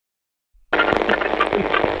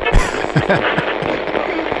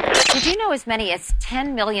Did you know as many as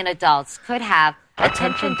 10 million adults could have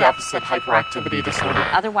attention deficit hyperactivity disorder,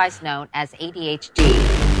 otherwise known as ADHD?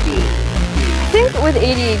 I think with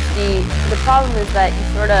ADHD, the problem is that you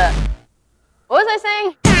sort of... What was I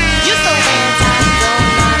saying? You so anti, don't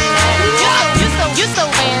you so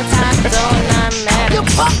anti, don't matter. You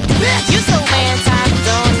fuck bitch. You so anti,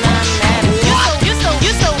 don't matter. You so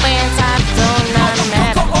anti, don't matter. You so anti, don't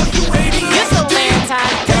matter. You so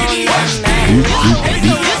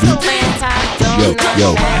anti, don't matter.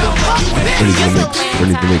 Yo. Bernie's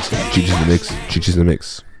in the mix. Cheech in the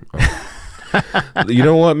mix. You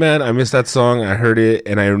know what, man? I missed that song. I heard it,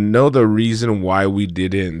 and I know the reason why we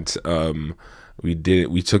didn't.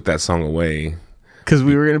 We took that song away because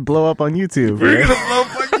we were gonna blow up on YouTube. We're gonna blow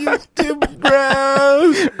up on YouTube,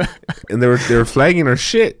 bro. And they were flagging our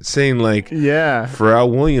shit, saying like, yeah, Pharrell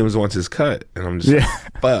Williams wants his cut, and I'm just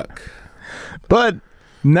like, fuck. But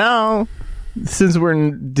now, since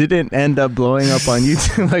we didn't end up blowing up on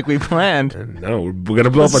YouTube like we planned, no, we're gonna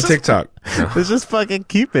blow up on TikTok. No. Let's just fucking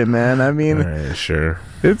keep it, man. I mean, right, sure,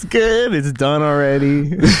 it's good. It's done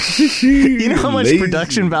already. You know how much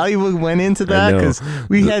production value went into that? Because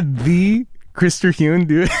we had the Krister Hune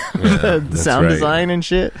do the sound design and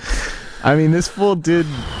shit. I mean, this fool did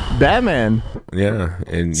Batman. Yeah,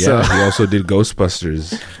 and he also did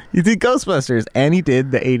Ghostbusters. He did Ghostbusters, and he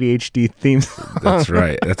did the ADHD theme song. That's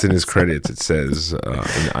right. That's in his credits. It says in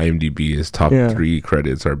IMDb, his top 3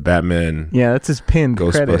 credits are Batman. Yeah, that's his pinned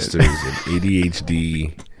Ghostbusters, and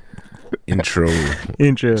ADHD,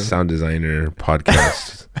 intro, sound designer,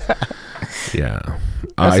 podcast. Yeah.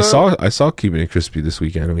 I saw Cuban and Crispy this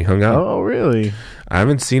weekend, and we hung out. Oh, really? I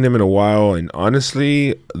haven't seen him in a while, and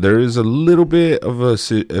honestly, there is a little bit of a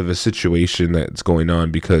situation that's going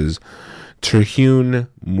on because Terhune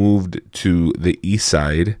moved to the east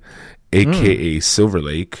side, aka Silver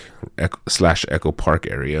Lake / Echo Park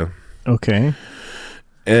area. Okay.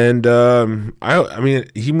 And I mean,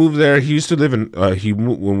 he moved there. He used to live in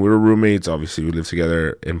when we were roommates. Obviously, we lived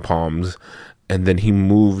together in Palms. And then he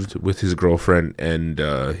moved with his girlfriend and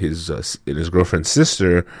his girlfriend's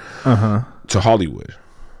sister to Hollywood.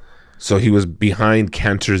 So he was behind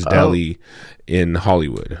Cantor's Deli in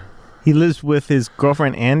Hollywood. He lives with his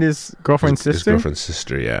girlfriend and his girlfriend's sister? His girlfriend's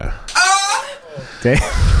sister, yeah.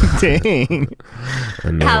 Dang. I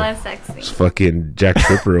know. Hella sexy. It's fucking Jack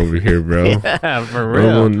Tripper over here, bro. Yeah, for real.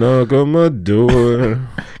 Come on, knock on my door.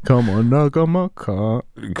 Come on, knock on my car.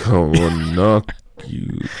 Come on, knock. I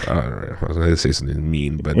don't know. I was going to say something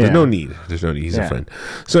mean, but there's no need. He's a friend.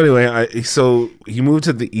 So anyway, so he moved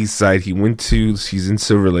to the east side. He's in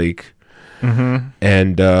Silver Lake,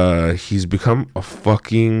 and he's become a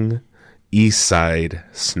fucking east side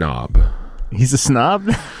snob. He's a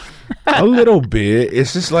snob? A little bit.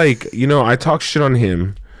 It's just like, I talk shit on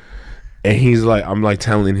him. And he's like, I'm like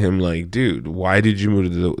telling him like, dude, why did you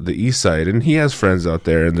move to the east side? And he has friends out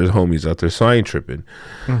there and there's homies out there, so I ain't tripping.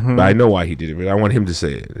 But I know why he did it, but I want him to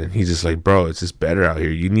say it. And he's just like, bro, it's just better out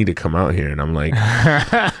here. You need to come out here. And I'm like,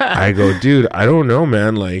 I go, dude, I don't know,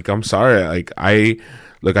 man. Like, I'm sorry. Like,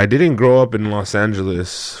 I didn't grow up in Los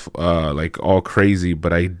Angeles, like all crazy,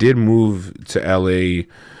 but I did move to LA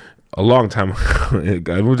a long time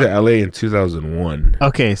ago. I moved to LA in 2001.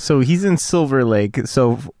 Okay, so he's in Silver Lake.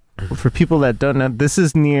 So for people that don't know, this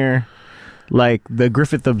is near like the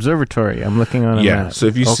Griffith Observatory. I'm looking on a map. So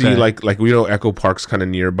if you see like Echo Park's kind of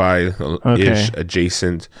nearby ish,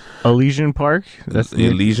 adjacent. Elysian Park? That's the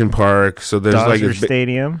Elysian Park. So there's Dodger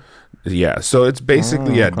Stadium. Yeah, so it's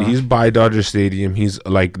basically he's by Dodger Stadium. He's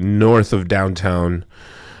like north of downtown,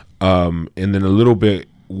 and then a little bit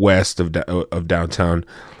west of downtown.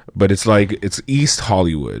 But it's like, it's East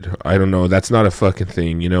Hollywood. I don't know. That's not a fucking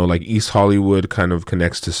thing. Like East Hollywood kind of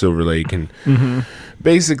connects to Silver Lake. And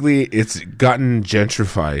basically, it's gotten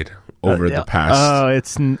gentrified over the past. Oh,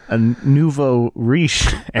 it's a nouveau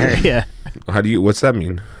riche area. What's that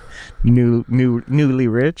mean? Newly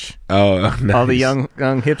rich. Oh, nice. All the young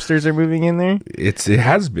hipsters are moving in there. It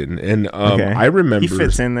has been. And I remember. He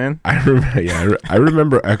fits in then. I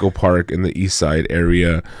remember Echo Park in the East Side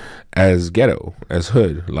area as ghetto, as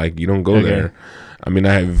hood. Like, you don't go there. I mean,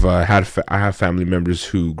 I have family members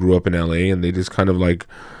who grew up in LA, and they just kind of like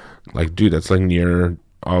dude, that's like near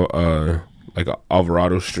like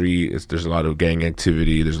Alvarado Street. There's a lot of gang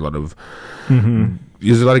activity. There's a lot of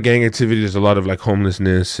gang activity. There's a lot of like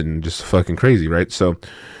homelessness and just fucking crazy, right? So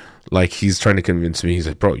like, he's trying to convince me. He's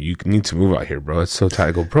like, bro, you need to move out here, bro. It's so tight.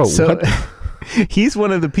 I go, bro, so what? He's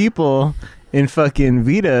one of the people in fucking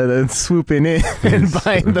Vita than swooping in and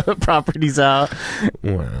buying the properties out.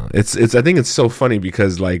 Well, it's I think it's so funny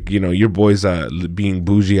because, like, you know, your boy's being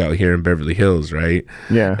bougie out here in Beverly Hills, right?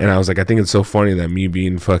 Yeah. And I was like, I think it's so funny that me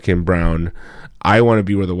being fucking brown, I want to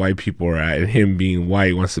be where the white people are at, and him being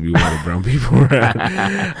white wants to be where the brown people are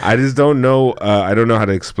at. I just don't know. I don't know how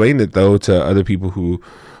to explain it though to other people who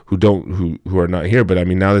are not here. But I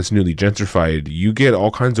mean, now that's newly gentrified, you get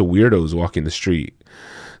all kinds of weirdos walking the street.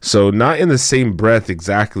 So not in the same breath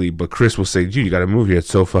exactly, but Chris will say, dude, you got to move here. It's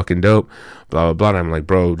so fucking dope. Blah, blah, blah. And I'm like,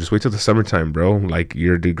 bro, just wait till the summertime, bro. Like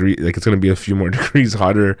your degree, like it's going to be a few more degrees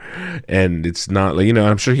hotter. And it's not like, you know,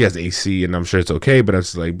 I'm sure he has AC and I'm sure it's okay. But I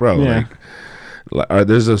was like, bro,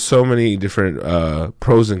 there's so many different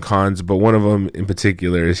pros and cons. But one of them in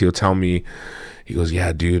particular is he'll tell me, he goes,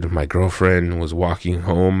 yeah, dude, my girlfriend was walking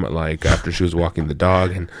home, like after she was walking the dog,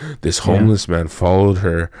 and this homeless man followed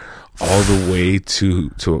her all the way to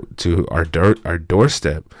our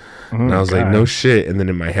doorstep. And I was like, no shit. And then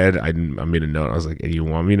in my head, I made a note. I was like, hey, you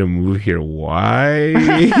want me to move here? Why?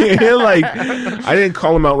 Like, I didn't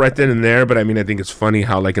call him out right then and there, but I mean, I think it's funny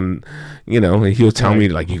how, like, you know, he'll tell me,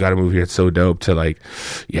 like, you got to move here. It's so dope. To like,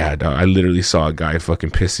 yeah, dog, I literally saw a guy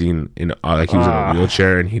fucking pissing in, like, he was in a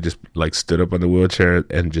wheelchair, and he just, like, stood up on the wheelchair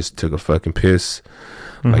and just took a fucking piss.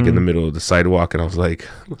 Like in the middle of the sidewalk, and I was like,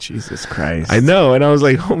 Jesus Christ. I know. And I was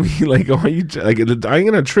like, homie, like, why you, like, I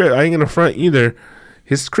ain't gonna front either.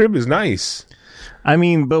 His crib is nice. I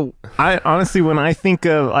mean, but I honestly, when I think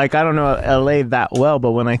of, like, I don't know LA that well,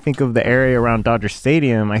 but when I think of the area around Dodger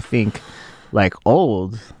Stadium, I think like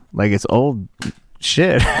old, like it's old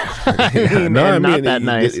shit. Not that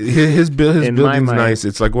nice. His building's nice.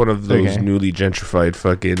 It's like one of those newly gentrified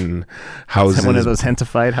fucking houses. It's one of those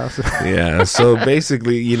gentrified houses. Yeah. So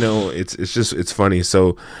basically, you know, it's funny.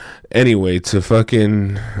 So anyway, to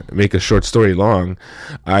fucking make a short story long,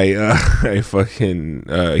 I fucking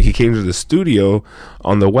he came to the studio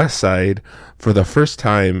on the west side for the first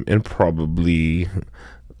time in probably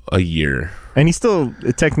a year. And he still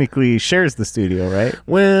technically shares the studio, right?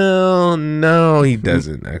 Well, no, he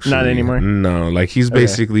doesn't actually. Not anymore? No, like he's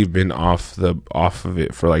basically been off of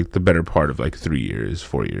it for like the better part of like 4 years.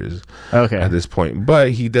 Okay. At this point.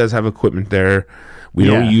 But he does have equipment there. We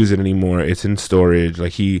don't use it anymore. It's in storage.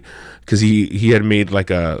 Like he had made he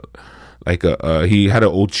had an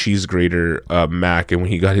old cheese grater Mac, and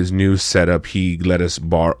when he got his new setup, he let us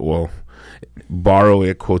borrow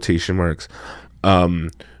it, quotation marks.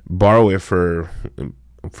 Borrow it for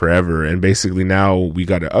forever, and basically now we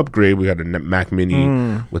got to upgrade. We got a Mac Mini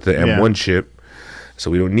with the M1 chip,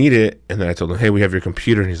 so we don't need it. And then I told him, hey, we have your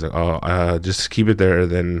computer, and he's like, oh, just keep it there,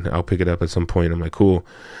 then I'll pick it up at some point. I'm like, cool.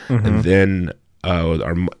 And then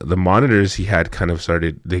the monitors he had kind of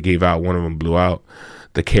started, they gave out, one of them blew out.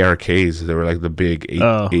 The KRKs, they were like the big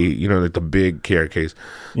eight, you know, like the big KRKs.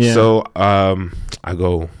 So I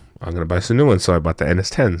go, I'm gonna buy some new ones. So I bought the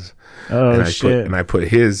NS10s. And I put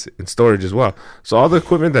his in storage as well. So all the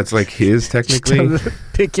equipment that's like his technically.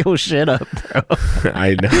 Pick your shit up, bro.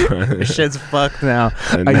 I know. This shit's fucked now.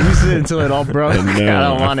 I used it until it all broke. I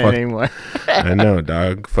don't want it anymore. I know,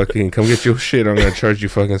 dog. Fucking come get your shit. I'm gonna charge you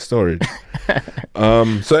fucking storage.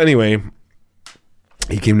 So anyway,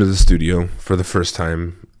 he came to the studio for the first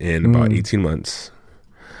time in about 18 months,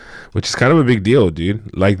 which is kind of a big deal,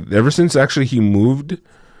 dude. Like ever since actually he moved,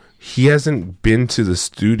 he hasn't been to the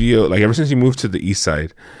studio, like ever since he moved to the east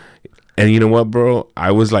side. And you know what, bro?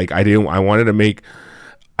 I was like, I wanted to make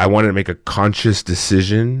a conscious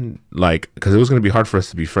decision, like, because it was going to be hard for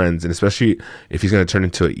us to be friends, and especially if he's going to turn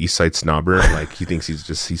into an east side snobber. Like he thinks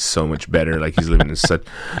he's so much better, like he's living in such,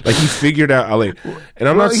 like he figured out LA. And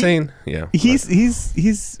I'm not saying, he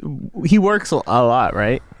works a lot,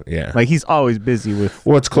 right? Yeah, like he's always busy with.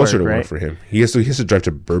 Well, it's closer to work, work for him. He has to drive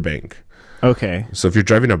to Burbank. Okay. So if you're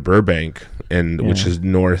driving to Burbank, which is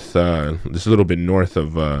north, just a little bit north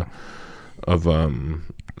of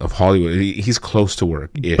Hollywood, he's close to work.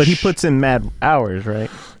 But he puts in mad hours, right?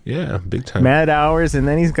 Yeah, big time. Mad hours, and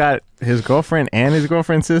then he's got his girlfriend and his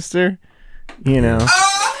girlfriend's sister. You know,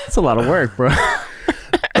 it's a lot of work, bro.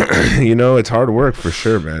 You know, it's hard work for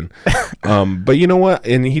sure, man. But you know what?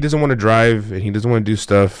 And he doesn't want to drive, and he doesn't want to do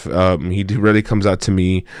stuff. He really comes out to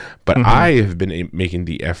me. But I have been making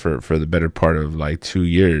the effort for the better part of like 2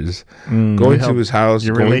 years, going to his house,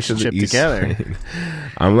 your going relationship to the together. East side.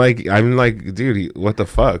 I'm like, dude, what the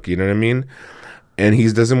fuck? You know what I mean? And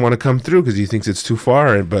he doesn't want to come through because he thinks it's too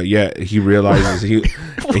far. But yet he realizes he'll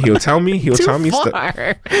tell me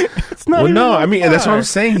stuff. It's not. Well, no, I mean, that's what I'm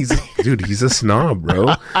saying. He's a snob,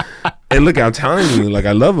 bro. And look, I'm telling you, like,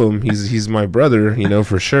 I love him. He's my brother, you know,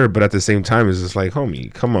 for sure. But at the same time, it's just like,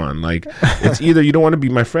 homie, come on. Like, it's either you don't want to be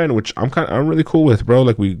my friend, which I'm really cool with, bro.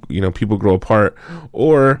 Like, we, you know, people grow apart,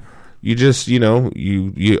 or you just, you know,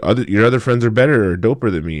 your other friends are better or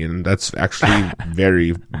doper than me, and that's actually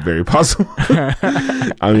very, very possible.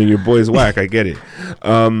 I mean, your boy's whack. I get it.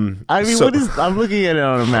 I mean, I'm looking at it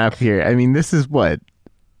on a map here. I mean, this is what,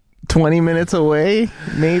 20 minutes away,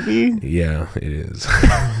 maybe? Yeah, it is.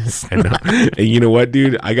 I know. And you know what,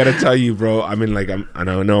 dude? I gotta tell you, bro. I mean, like, I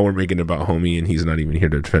know we're making it about homie, and he's not even here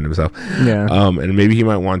to defend himself. Yeah. And maybe he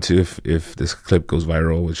might want to if this clip goes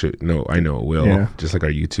viral, which I know it will. Yeah. Just like our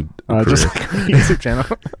YouTube just like our YouTube channel.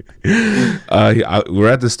 We're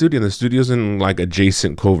at the studio. And the studio's in like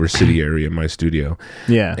adjacent Culver City area, my studio.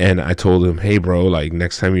 Yeah. And I told him, hey, bro, like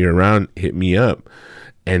next time you're around, hit me up.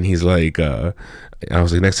 And he's like, I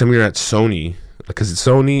was like, next time you're at Sony, because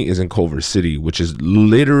Sony is in Culver City, which is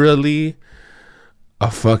literally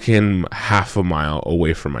a fucking half a mile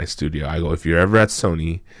away from my studio. I go, if you're ever at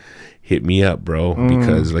Sony, hit me up, bro.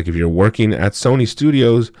 Because like if you're working at Sony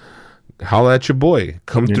Studios, holla at your boy.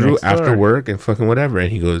 Come through after work and fucking whatever.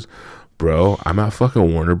 And he goes, bro, I'm at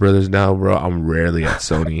fucking Warner Brothers now, bro. I'm rarely at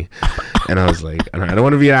Sony. And I was like, and I don't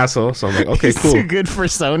want to be an asshole, so I'm like, okay, cool. Too good for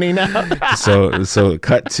Sony now. So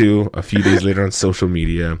cut to a few days later on social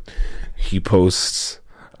media, he posts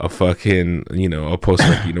a fucking, you know, a post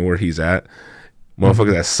like, you know where he's at.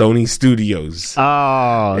 Motherfucker at Sony Studios.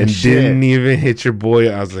 Oh, and shit. Didn't even hit your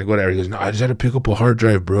boy. I was like, whatever. He goes, no, I just had to pick up a hard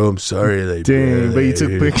drive, bro. I'm sorry. Like, dang, but you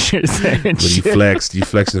took pictures there and but shit. You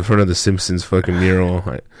flexed in front of the Simpsons fucking mural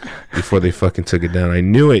before they fucking took it down. I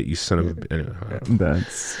knew it, you son of a... Anyway.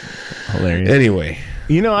 That's hilarious. Anyway.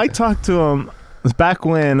 You know, I talked to him, it was back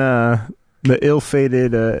when the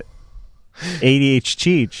ill-fated ADH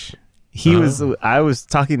Cheech, I was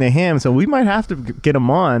talking to him, so we might have to get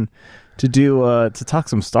him on to do to talk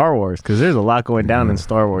some Star Wars, because there's a lot going down in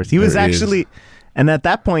Star Wars. He was actually, and at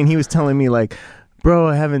that point he was telling me like, bro,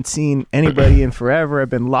 I haven't seen anybody in forever.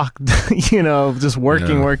 I've been locked, you know, just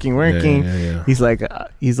working. Yeah. He's like,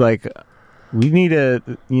 we need to,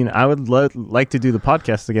 you know, I would like to do the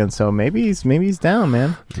podcast again. So maybe he's down,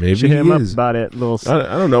 man. Maybe should hit him is. up about it.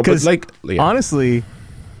 I don't know, but like, honestly,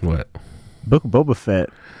 what Book of Boba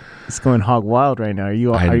Fett is going hog wild right now. Are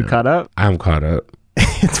you caught up? I'm caught up.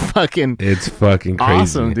 It's fucking crazy,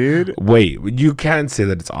 awesome, dude. Wait, you can't say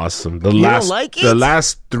that it's awesome. The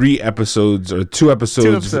last 3 episodes or 2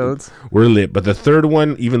 episodes were lit, but the third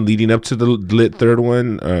one, even leading up to the lit third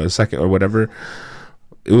one, second or whatever,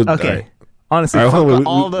 it was okay. Honestly,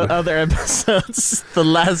 all the other episodes, the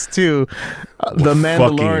last 2, the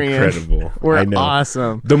Mandalorian, were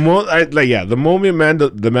awesome. The moment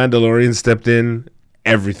the Mandalorian stepped in,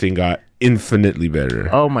 everything got infinitely better.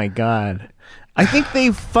 Oh my god. I think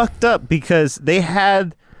they fucked up because they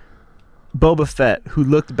had Boba Fett, who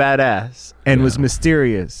looked badass and was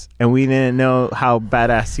mysterious, and we didn't know how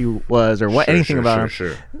badass he was or anything about him.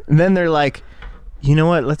 Sure. And then they're like, you know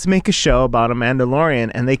what? Let's make a show about a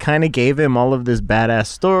Mandalorian, and they kind of gave him all of this badass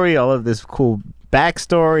story, all of this cool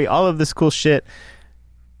backstory, all of this cool shit,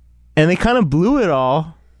 and they kind of blew it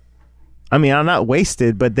all. I mean, I'm not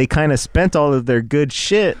wasted, but they kind of spent all of their good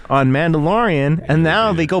shit on Mandalorian, and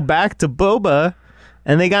now they go back to Boba,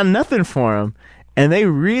 and they got nothing for him. And they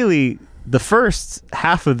really, the first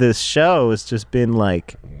half of this show has just been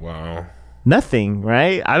like, wow, nothing,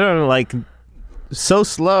 right? I don't know, like, so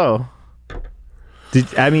slow.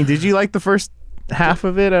 Did you like the first half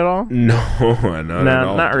of it at all? No, not at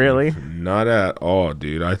all. Not really. Not at all,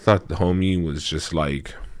 dude. I thought the homie was just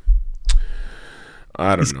like,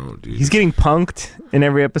 I don't know, dude. He's getting punked in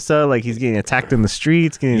every episode. Like, he's getting attacked in the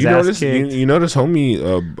streets, getting his ass kicked. You notice, homie,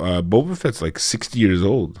 Boba Fett's like 60 years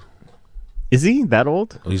old. Is he that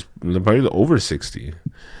old? He's probably over 60.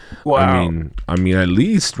 Wow. I mean, at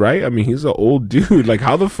least, right? I mean, he's an old dude. Like,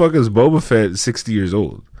 how the fuck is Boba Fett 60 years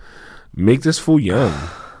old? Make this fool young.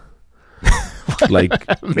 Like,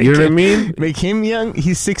 you know what I mean? Make him young?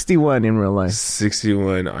 He's 61 in real life.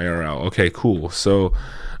 61 IRL. Okay, cool. So,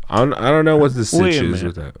 I don't know what the sitch is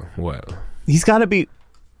with that. What? He's got to be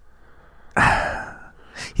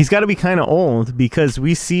kind of old, because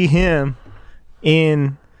we see him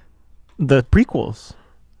in the prequels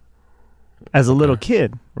as a little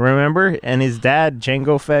kid, remember? And his dad,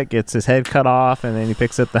 Jango Fett, gets his head cut off, and then he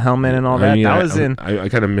picks up the helmet and all that. I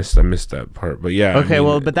kind of missed that part, but yeah. Okay,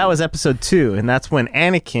 but that was episode 2, and that's when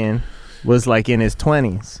Anakin was like in his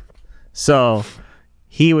 20s. So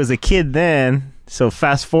he was a kid then, So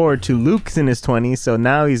fast forward to Luke's in his 20s, so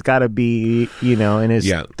now he's got to be, in his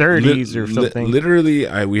 30s or something.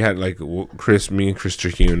 Literally, we had like me and Chris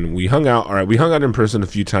Terhune. We hung out. All right, we hung out in person a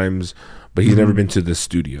few times, but he's never been to the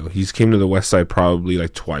studio. He's came to the West Side probably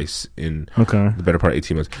like twice in the better part of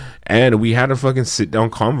 18 months. And we had a fucking sit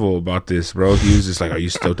down convo about this, bro. He was just like, "Are you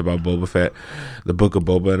stoked about Boba Fett, the Book of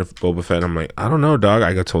Boba Fett?" I'm like, "I don't know, dog."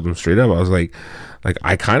 I told him straight up. I was like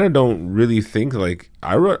I kind of don't really think like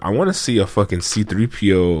I want to see a fucking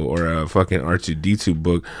C-3PO or a fucking R2-D2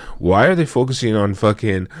 book. Why are they focusing on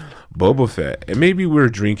fucking Boba Fett? And maybe we were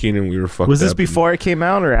drinking and we were fucked up. Was this before it came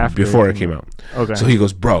out or after? Before it came out. Okay. So he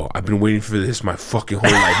goes, "Bro, I've been waiting for this my fucking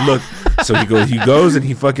whole life. Look." So he goes and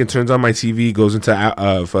he fucking turns on my TV, goes into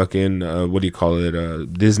fucking what do you call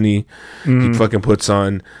it? Disney. He fucking puts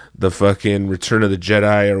on the fucking Return of the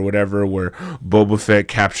Jedi or whatever, where Boba Fett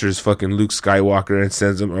captures fucking Luke Skywalker and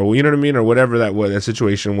sends him, or you know what I mean, or whatever that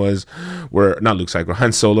situation was, where not Luke Skywalker,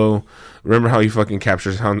 Han Solo. Remember how he fucking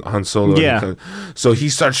captures Han Solo? Yeah. So he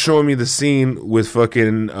starts showing me the scene with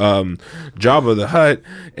fucking Jabba the Hutt,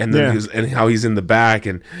 and then and how he's in the back,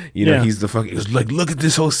 and he's the fucking. He was like, "Look at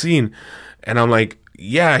this whole scene," and I'm like,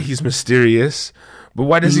 "Yeah, he's mysterious." But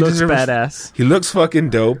why does he looks badass? He looks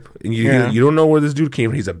fucking dope, and you don't know where this dude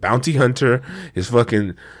came from. He's a bounty hunter. His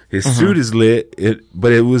suit is lit.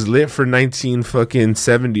 But it was lit for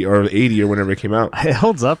 1970 or 80 or whenever it came out. It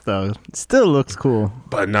holds up though. It still looks cool,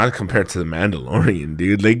 but not compared to the Mandalorian,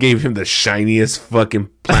 dude. They gave him the shiniest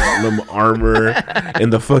fucking platinum armor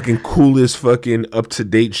and the fucking coolest fucking up to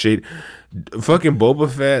date shade. Fucking Boba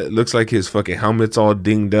Fett looks like his fucking helmet's all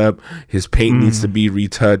dinged up. His paint needs to be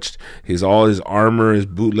retouched. All his armor is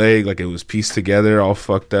bootleg, like it was pieced together, all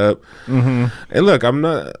fucked up. And look, I'm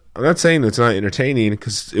not saying it's not entertaining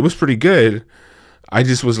because it was pretty good. I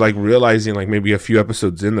just was like realizing like maybe a few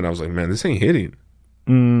episodes in that I was like, man, this ain't hitting.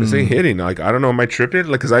 This ain't hitting. Like I don't know, am I tripping?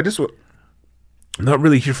 Like because I'm not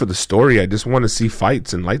really here for the story. I just want to see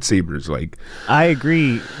fights and lightsabers. Like I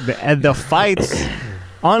agree. The fights.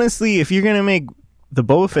 Honestly, if you're gonna make the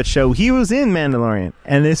Boba Fett show, he was in Mandalorian,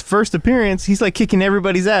 and his first appearance, he's like kicking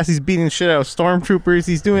everybody's ass. He's beating the shit out of stormtroopers.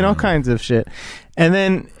 He's doing all kinds of shit, and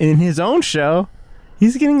then in his own show,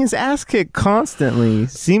 he's getting his ass kicked constantly,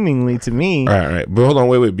 seemingly to me. All right. But hold on,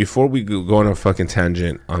 wait. Before we go on a fucking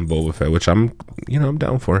tangent on Boba Fett, which I'm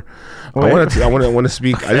down for. I want to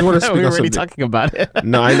speak. I just want to speak. We're on already talking about it.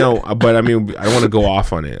 No, I know, but I mean, I want to go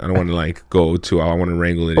off on it. I don't want to like go to. I want to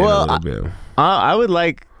wrangle it in a little bit. I would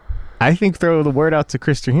throw the word out to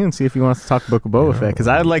Chris Terhune, see if he wants to talk Book of Boba Fett, because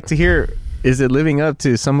I'd like to hear, is it living up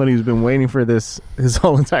to somebody who's been waiting for this his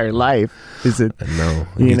whole entire life? Is it? No.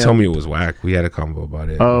 You told me it was whack. We had a convo about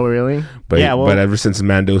it. Oh, really? But but ever since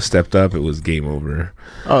Mando stepped up, it was game over.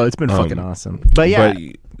 Oh, it's been fucking awesome. But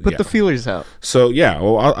put the feelers out. So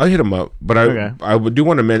I'll hit him up. But I do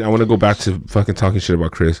want to I want to go back to fucking talking shit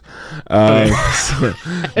about Chris. No.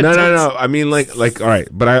 I mean like all right.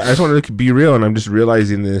 But I just want to be real, and I'm just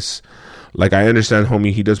realizing this. Like I understand,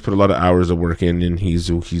 homie, he does put a lot of hours of work in, and he's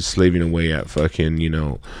slaving away at fucking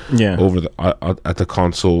over the at the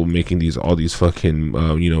console, making all these fucking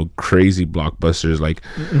crazy blockbusters. Like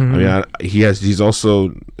I mean, he's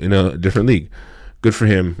also in a different league. Good for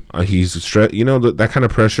him. He's that kind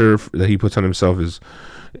of pressure that he puts on himself is,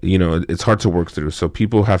 it's hard to work through. So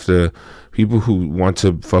people who want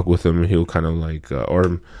to fuck with him, he'll kind of like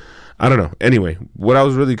or. I don't know. Anyway, what I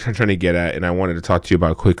was really trying to get at, and I wanted to talk to you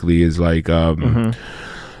about quickly, is like,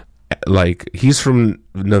 like he's from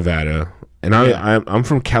Nevada, and I'm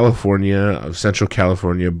from California, Central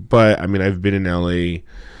California. But I mean, I've been in LA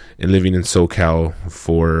and living in SoCal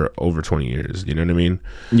for over 20 years. You know what I mean?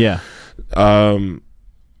 Yeah.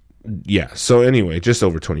 Yeah. So anyway, just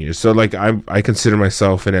over 20 years. So like, I consider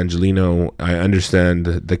myself an Angelino. I understand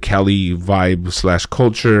the Cali vibe /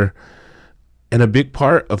 culture. And a big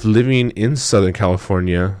part of living in Southern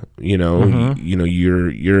California, you're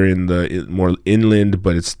in the more inland,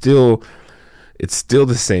 but it's still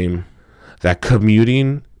the same. That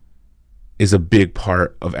commuting is a big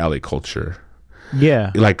part of LA culture.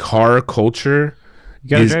 Yeah, like car culture.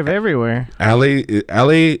 You gotta drive everywhere. LA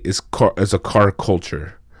is a car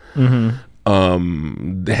culture.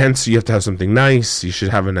 Hence you have to have something nice. You should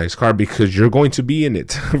have a nice car because you're going to be in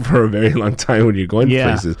it for a very long time when you're going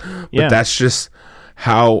places. But that's just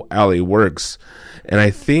how LA works. And I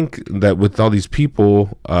think that with all these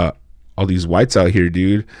people, all these whites out here,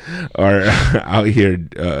 dude, are out here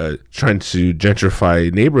trying to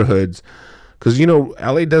gentrify neighborhoods. Because,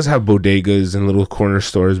 LA does have bodegas and little corner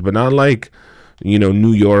stores, but not like,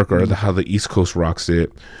 New York or how the East Coast rocks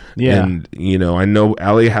it. Yeah. And, I know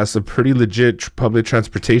LA has some pretty legit public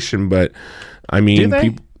transportation, but I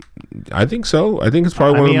mean, I think so. I think it's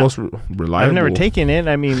probably one of the most reliable. I've never taken it.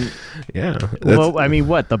 I mean, yeah. Well, I mean,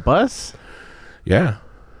 what, the bus? Yeah.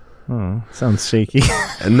 Oh, sounds shaky.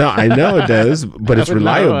 No, I know it does, but it's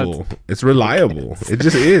reliable. It's reliable. It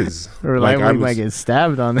just is. Reliable. Like, you might get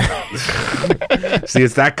stabbed on that. See,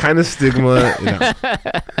 it's that kind of stigma.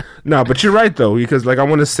 No, but you're right though, because like I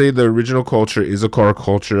want to say the original culture is a car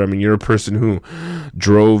culture. I mean, you're a person who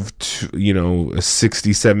drove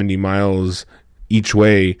 60, 70 miles each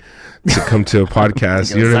way to come to a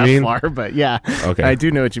podcast. You know what I mean? Far, but yeah. Okay. I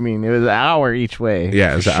do know what you mean. It was an hour each way.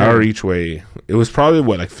 Yeah, it was an hour each way. It was probably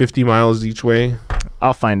like 50 miles each way.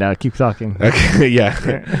 I'll find out. Keep talking. Okay,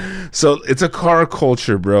 yeah. So it's a car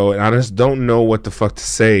culture, bro, and I just don't know what the fuck to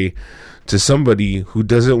say to somebody who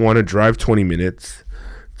doesn't want to drive 20 minutes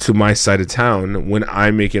to my side of town when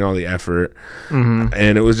I'm making all the effort. Mm-hmm.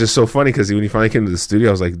 And it was just so funny because when he finally came to the studio,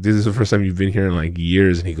 I was like, this is the first time you've been here in like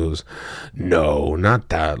years. And he goes, no, not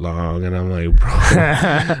that long. And I'm like, bro.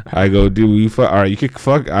 I go, dude, all right, you can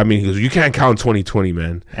fuck. I mean, he goes, you can't count 2020,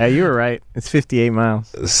 man. Yeah, you were right. It's 58 miles.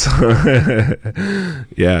 So,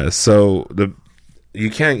 yeah, so you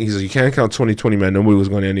can't count 2020, man. Nobody was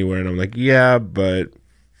going anywhere. And I'm like, yeah, but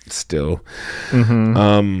still.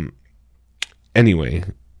 Mm-hmm. Anyway.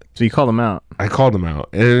 So you called him out. I called him out,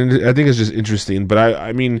 and I think it's just interesting. But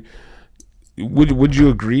I mean, would you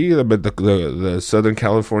agree that the Southern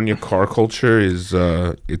California car culture is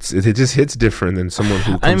it just hits different than someone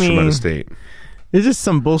who comes from out of state? It's just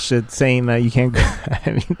some bullshit saying that you can't go.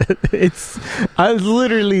 I mean,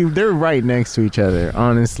 literally they're right next to each other.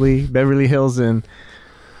 Honestly, Beverly Hills and.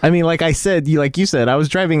 I mean, like I said, like you said, I was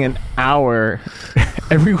driving an hour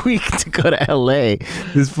every week to go to LA.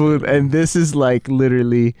 This is like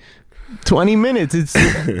literally 20 minutes. It's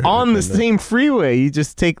on the same freeway. You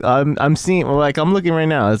just take. I'm seeing. Like I'm looking right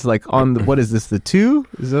now. It's like on the. What is this? The 2?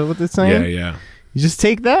 Is that what it's saying? Yeah. You just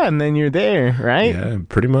take that and then you're there, right? Yeah,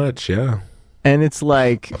 pretty much. Yeah. And it's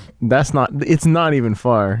like it's not even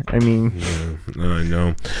far. I mean, yeah, I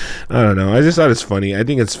know. I don't know. I just thought it's funny. I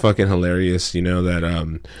think it's fucking hilarious, that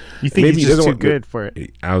you think maybe he's just too good for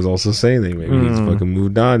it. I was also saying that maybe he's fucking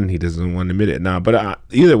moved on and he doesn't want to admit it. Nah, but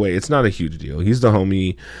either way, it's not a huge deal. He's the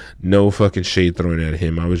homie. No fucking shade thrown at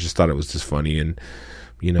him. I just thought it was just funny, and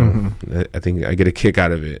I think I get a kick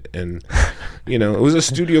out of it. And it was a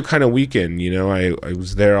studio kind of weekend. I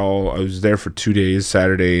was there for 2 days,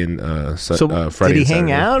 Saturday and Friday. Did he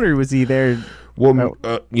hang out or was he there? Well, me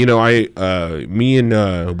and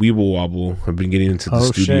Weeble Wobble have been getting into the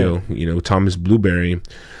studio. Shit. Thomas Blueberry,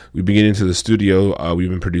 we've been getting into the studio.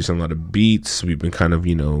 We've been producing a lot of beats. We've been kind of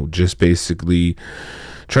just basically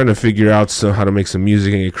trying to figure out how to make some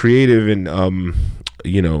music and get creative. And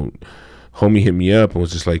homie hit me up and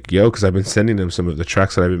was just like, yo, because I've been sending them some of the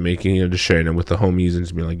tracks that I've been making, just sharing them with the homies and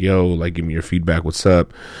just being like, yo, like, give me your feedback, what's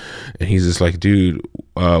up? And he's just like, dude,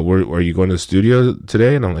 are you going to the studio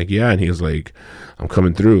today? And I'm like, yeah. And he was like, I'm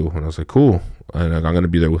coming through. And I was like, cool. And I'm going to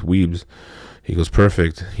be there with Weebs. He goes,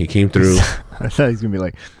 perfect. He came through. I thought he was going to be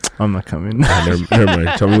like, I'm not coming. Never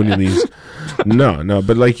mind. Tell me when he leaves. No.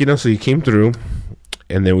 But so he came through,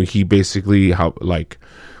 and then he basically,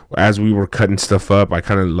 as we were cutting stuff up, I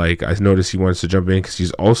noticed he wants to jump in because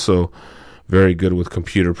he's also very good with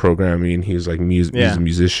computer programming. He's like he's a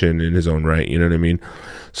musician in his own right, you know what I mean?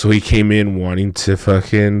 So he came in wanting to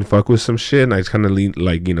fucking fuck with some shit, and I kind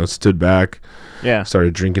of stood back,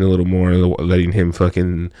 started drinking a little more, letting him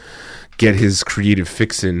fucking get his creative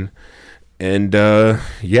fixin'. And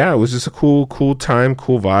it was just a cool time,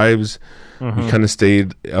 cool vibes. Mm-hmm. We kind of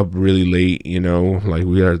stayed up really late, like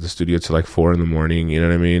we were at the studio till like 4 a.m, you know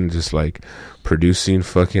what I mean? Just like producing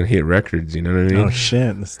fucking hit records, you know what I mean? Oh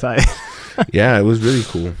shit, that's tight. Yeah, it was really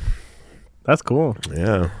cool. That's cool.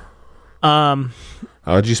 Yeah.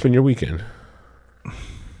 How'd you spend your weekend?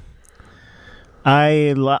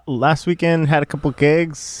 I last weekend had a couple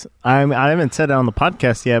gigs. I haven't said it on the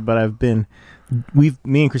podcast yet, but me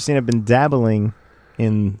and Christina have been dabbling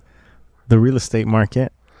in the real estate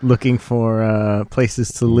market, looking for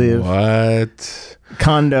places to live. What?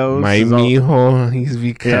 Condos. My mijo, he's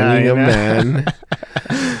becoming a man.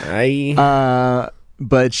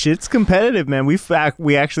 But shit's competitive, man.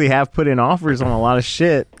 We actually have put in offers on a lot of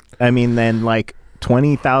shit. I mean, then like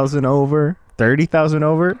 20,000 over, 30,000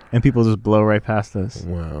 over, and people just blow right past us.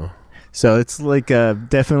 Wow. So it's like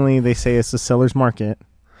definitely, they say it's a seller's market.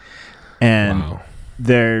 And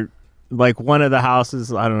they're like, one of the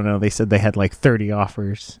houses, I don't know, they said they had like 30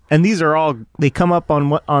 offers. And these are all, they come up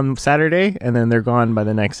on Saturday and then they're gone by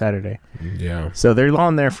the next Saturday. Yeah. So they're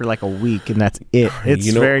on there for like a week and that's it.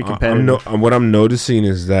 It's very competitive. What I'm noticing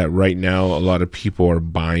is that right now a lot of people are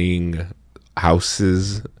buying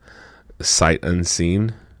houses sight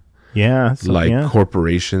unseen. Yeah.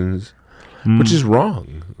 Corporations, which is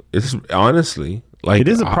wrong. It's honestly like it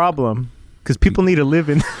is a problem because people need to live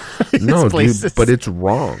in no, places. dude, but it's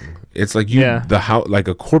wrong. It's like like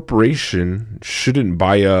a corporation shouldn't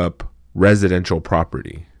buy up residential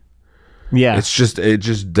property. Yeah, it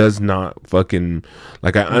just does not fucking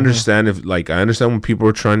like. I understand I understand what people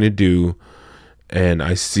are trying to do, and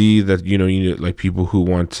I see that you need like people who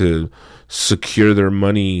want to secure their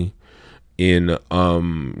money in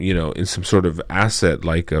in some sort of asset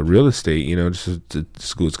like real estate,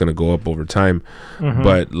 it's going to go up over time.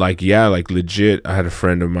 But like legit, I had a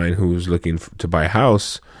friend of mine who was looking to buy a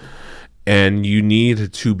house, and you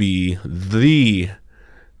need to be the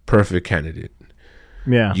perfect candidate.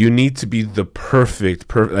 Yeah, you need to be the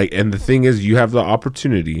perfect like, and the thing is, you have the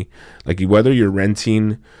opportunity, like whether you're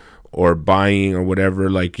renting or buying or whatever,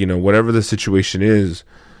 like whatever the situation is,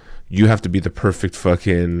 you have to be the perfect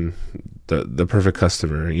fucking the perfect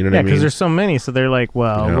customer. You know what I mean? Yeah, because there's so many, so they're like,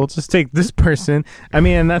 well, we'll just take this person. I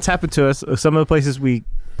mean, and that's happened to us. Some of the places we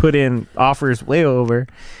put in offers way over,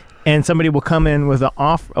 and somebody will come in with an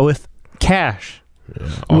offer with cash,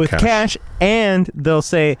 cash, and they'll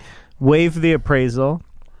say, waive the appraisal,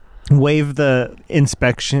 waive the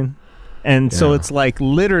inspection, and so it's like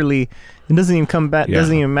literally. It doesn't even come back.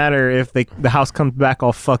 Doesn't even matter if the house comes back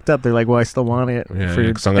all fucked up. They're like, "Well, I still want it."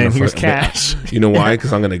 And here's cash. You know why?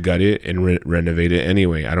 Because I'm gonna gut it and renovate it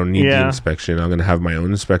anyway. I don't need the inspection. I'm gonna have my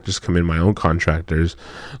own inspectors come in, my own contractors.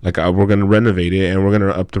 Like we're gonna renovate it and we're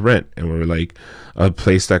gonna up the rent. And we're like a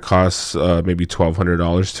place that costs maybe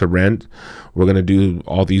 $1,200 to rent. We're gonna do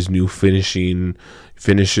all these new finishes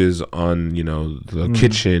on the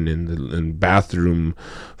kitchen and bathroom,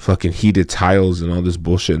 fucking heated tiles and all this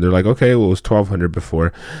bullshit. And they're like, okay, well, it was $1,200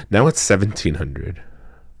 before, now it's $1,700.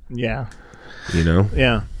 Yeah,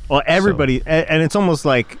 yeah. Well, everybody, and it's almost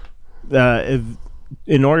like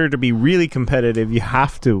in order to be really competitive, you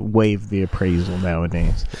have to waive the appraisal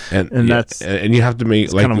nowadays, and that's and you have to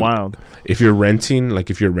make kind of wild. If you're renting a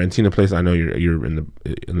place, I know you're in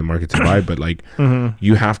the market to buy, but like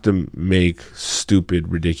you have to make stupid,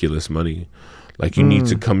 ridiculous money. Like you need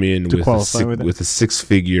to come in with a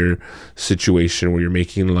 6-figure situation where you're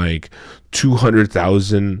making like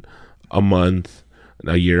 $200,000 a month.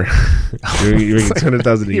 A year. You're making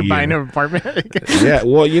 $200,000 a year. You're buying an apartment. Yeah,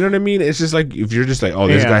 well, you know what I mean. It's just like if you're just like, oh,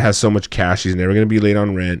 this guy has so much cash, he's never gonna be late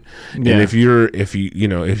on rent. Yeah. And if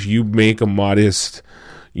you make a modest,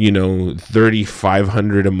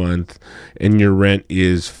 $3,500 a month, and your rent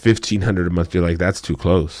is $1,500 a month, you're like, that's too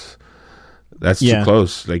close. That's too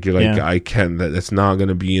close. Like you're like, I can't. That's not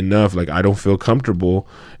gonna be enough. Like I don't feel comfortable,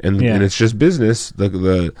 and it's just business.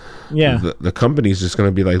 The company's just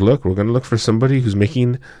gonna be like, look, we're gonna look for somebody who's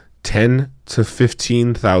making $10,000 to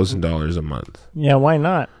 $15,000 a month. Yeah, why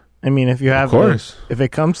not? I mean, if you have, of course, if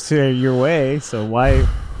it comes to your way, so why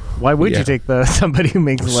would you take somebody who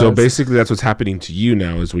makes less? So basically, that's what's happening to you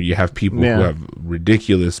now. Is where you have people who have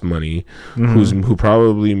ridiculous money, who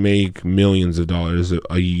probably make millions of dollars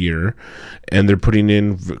a year, and they're putting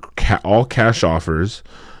in all cash offers,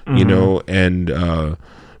 and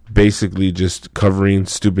basically just covering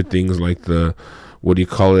stupid things like the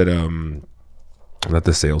not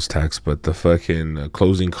the sales tax, but the fucking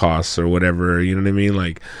closing costs or whatever. You know what I mean?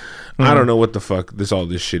 Like I don't know what the fuck all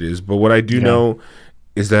this shit is, but what I do know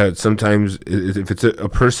is that sometimes if it's a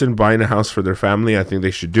person buying a house for their family, I think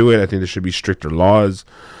they should do it. I think there should be stricter laws.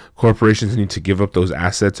 Corporations need to give up those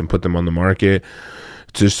assets and put them on the market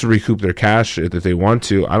just to recoup their cash if they want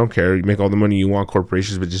to. I don't care. You make all the money you want,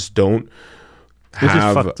 corporations, but just don't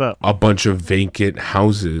have a bunch of vacant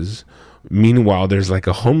houses. Meanwhile, there's like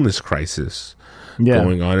a homeless crisis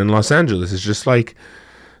going on in Los Angeles. It's just like,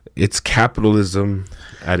 it's capitalism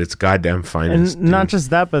at its goddamn finest. And not just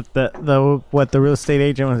that, but what the real estate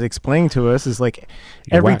agent was explaining to us is like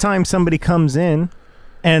every time somebody comes in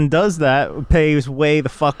and does that, pays way the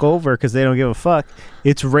fuck over because they don't give a fuck,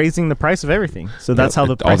 it's raising the price of everything. So that's how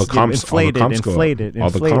the price get inflated. All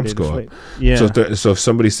the comps go up. Yeah. So if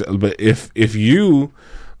somebody, but if you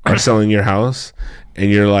are selling your house and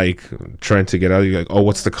you're like trying to get out, you're like, oh,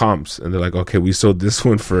 what's the comps? And they're like, okay, we sold this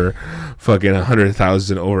one for fucking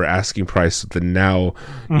 $100,000 over asking price. But now,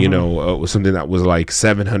 something that was like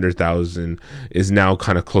 $700,000 is now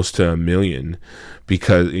kind of close to $1 million,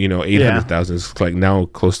 because $800,000 is like now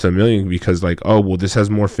close to $1 million, because like, oh well, this has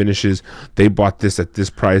more finishes. They bought this at this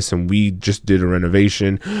price, and we just did a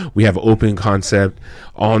renovation. We have open concept,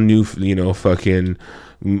 all new, fucking.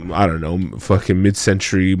 I don't know, fucking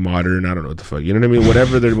mid-century modern, I don't know what the fuck, you know what I mean?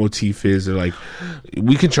 Whatever their motif is, they're like,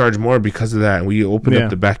 we can charge more because of that, and we opened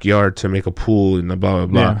up the backyard to make a pool and blah blah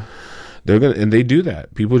blah. they're gonna, and they do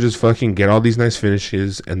that. People just fucking get all these nice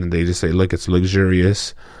finishes, and then they just say, look, it's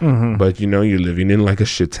luxurious, but you know, you're living in like a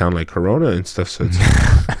shit town like Corona and stuff, so it's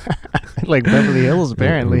like Beverly Hills,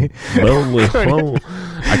 apparently.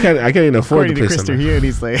 I can't even afford to pay Christopher Hugh,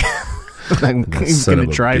 he's like, I'm gonna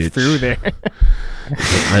drive through there.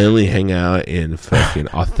 I only hang out in fucking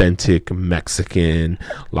authentic Mexican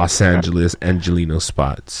Los Angeles Angelino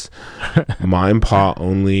spots. Mom and Pa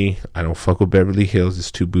only. I don't fuck with Beverly Hills. It's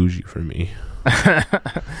too bougie for me.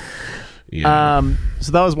 Yeah.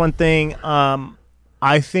 So that was one thing.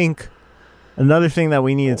 I think another thing that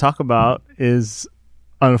we need to talk about is,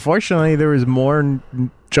 unfortunately, there was more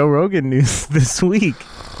Joe Rogan news this week.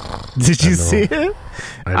 Did you see it?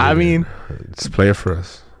 I mean, just play it for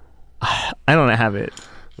us. I don't have it.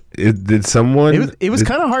 Did someone? It was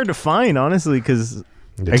kind of hard to find, honestly, because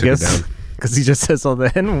I guess because he just says all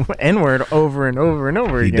the N word over and over and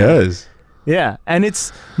over again. He does. Yeah, and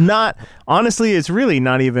it's not, honestly, it's really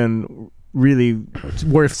not even really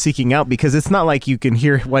worth seeking out, because it's not like you can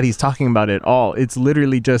hear what he's talking about at all. It's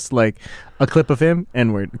literally just like a clip of him,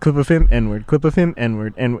 N-word, clip of him, N-word, clip of him,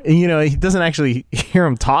 N-word, and you know, he doesn't actually hear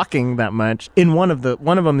him talking that much. In one of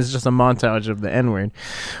them is just a montage of the N-word.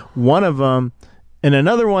 One of them, and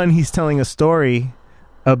another one, he's telling a story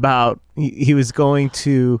about he was going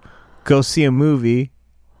to go see a movie,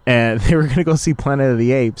 and they were going to go see Planet of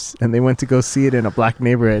the Apes, and they went to go see it in a black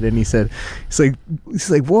neighborhood, and he's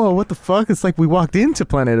like, whoa, what the fuck? It's like we walked into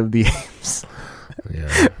Planet of the Apes.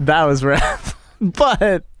 Yeah. That was rough.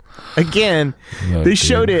 But again, they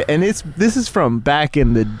showed it, and this is from back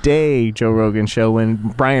in the day, Joe Rogan show, when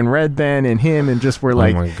Brian Redban and him and just were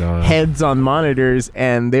like heads on monitors,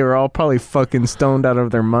 and they were all probably fucking stoned out of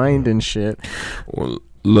their mind and shit. Well,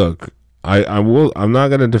 look, I'm not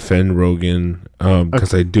gonna defend Rogan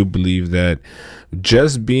because I do believe that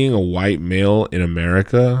just being a white male in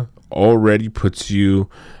America already puts you,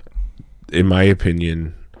 in my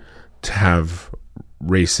opinion, to have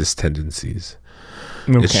racist tendencies.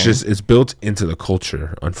 Okay. It's built into the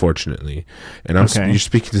culture, unfortunately. And you're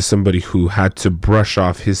speaking to somebody who had to brush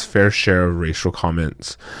off his fair share of racial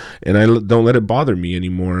comments, and I don't let it bother me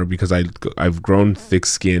anymore, because I've grown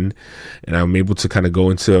thick-skinned, and I'm able to kind of go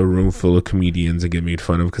into a room full of comedians and get made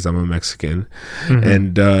fun of because I'm a Mexican,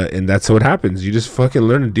 and that's what happens. You just fucking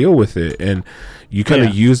learn to deal with it, and you kind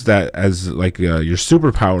of use that as like your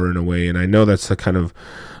superpower in a way. And I know that's a kind of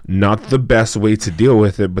not the best way to deal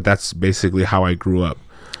with it, but that's basically how I grew up.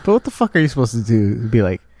 But what the fuck are you supposed to do? Be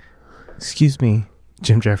like, excuse me,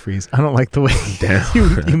 Jim Jeffries, I don't like the way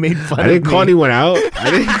you made fun of me. I didn't call anyone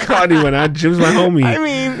out. Jim's my homie. I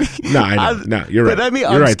mean, no, you're right. But I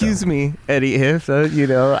mean, excuse me, Eddie If, you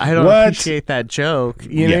know, I don't appreciate that joke.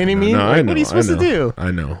 You know what I mean? I know, what are you supposed to do? I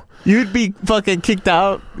know. You'd be fucking kicked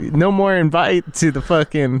out. No more invite to the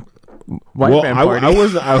fucking white man party.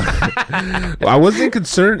 I wasn't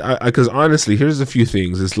concerned, because honestly, here's a few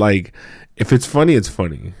things. It's like, if it's funny, it's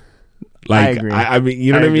funny. Like, I agree. I mean,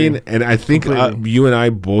 you know what I mean? And I think you and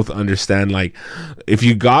I both understand, like, if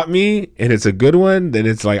you got me and it's a good one, then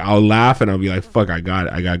it's like, I'll laugh and I'll be like, fuck, I got.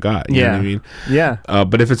 You know what I mean? Yeah.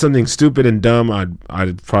 But if it's something stupid and dumb,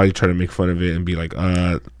 I'd probably try to make fun of it and be like,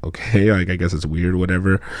 okay, like, I guess it's weird,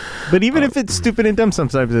 whatever. But even if it's stupid and dumb,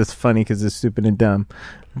 sometimes it's funny because it's stupid and dumb.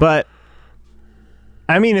 But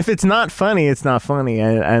I mean, if it's not funny, it's not funny.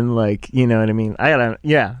 And like, you know what I mean?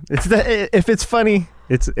 If it's funny,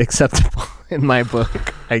 it's acceptable in my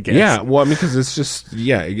book, I guess. Yeah, well, I mean, because it's just,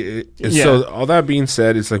 So all that being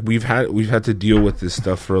said, it's like we've had to deal with this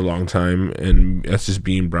stuff for a long time, and that's just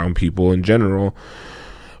being brown people in general.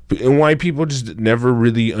 And white people just never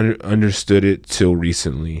really understood it till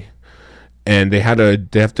recently, and they have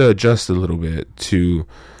to adjust a lot bit to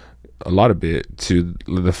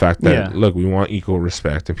the fact that look, we want equal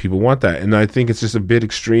respect, and people want that, and I think it's just a bit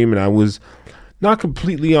extreme. And I was not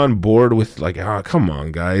completely on board with like, come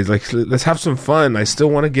on, guys, like, let's have some fun. I still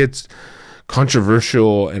want to get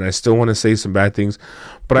controversial, and I still want to say some bad things,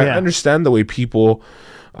 but I understand the way people.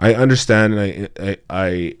 I understand, and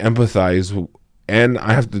I empathize. And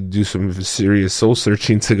I have to do some serious soul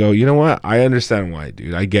searching to go, you know what? I understand why,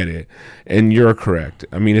 dude. I get it. And you're correct.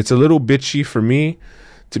 I mean, it's a little bitchy for me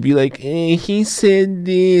to be like, hey, he said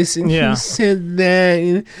this and he said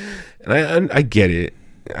that. And I get it.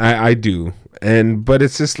 I do. But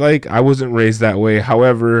it's just like, I wasn't raised that way.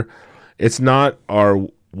 However, it's not our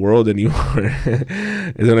world anymore.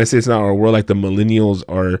 And when I say it's not our world, like, the millennials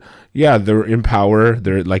are, they're in power.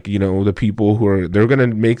 They're like, you know, the people they're going to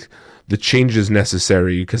make the changes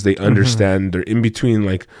necessary because they understand. They're in between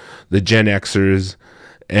like the Gen Xers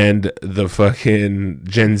and the fucking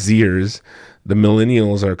Gen Zers. the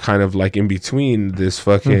millennials are kind of like in between this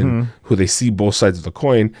fucking who they see both sides of the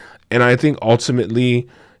coin. And I think ultimately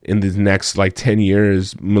in the next like 10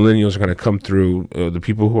 years, millennials are going to come through. The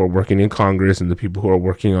people who are working in Congress and the people who are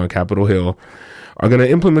working on Capitol Hill are going to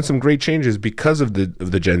implement some great changes because of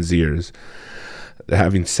the Gen Zers.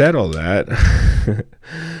 Having said all that,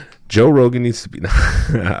 Joe Rogan needs to be.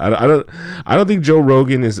 I don't think Joe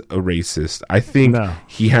Rogan is a racist. I think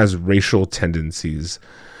he has racial tendencies,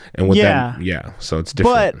 and with so it's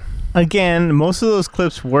different. But again, most of those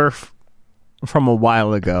clips were from a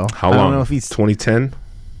while ago. How long? I don't know if he's 2010.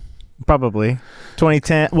 Probably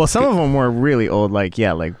 2010. Well, some of them were really old, like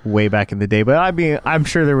way back in the day. But I mean, I'm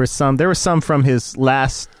sure there was some from his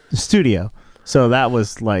last studio. So that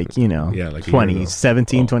was like, like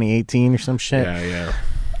 2017, 2018 or some shit. Yeah.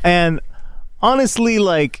 And honestly,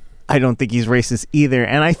 like, I don't think he's racist either.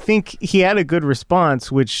 And I think he had a good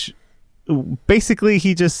response, which basically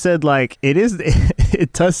he just said, like,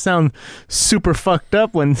 it does sound super fucked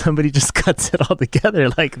up when somebody just cuts it all together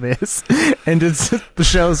like this and just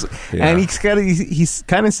shows. Yeah. And he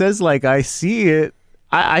kind of says, like, I see it.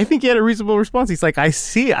 I think he had a reasonable response. He's like, I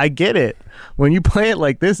see it. I get it. When you play it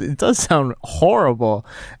like this, it does sound horrible.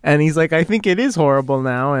 And he's like, I think it is horrible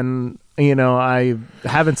now. And, I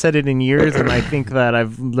haven't said it in years. And I think that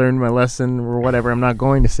I've learned my lesson or whatever. I'm not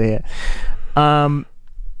going to say it. I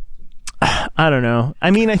don't know.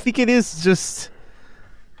 I mean, I think it is just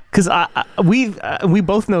because we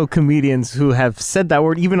both know comedians who have said that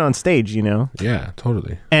word even on stage, Yeah,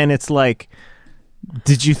 totally. And it's like,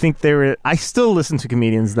 did you think they were? I still listen to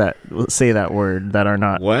comedians that say that word that are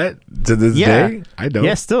not. What? To this day? I don't.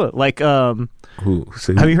 Yeah, still. Like, who?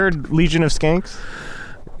 Have you heard Legion of Skanks?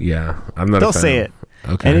 Yeah, I'm not. They'll say it.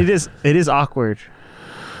 Okay. And it is awkward,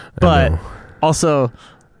 but also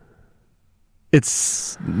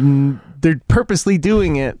they're purposely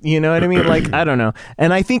doing it. You know what I mean? Like, I don't know.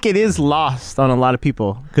 And I think it is lost on a lot of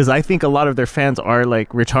people because I think a lot of their fans are like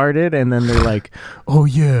retarded, and then they're like, oh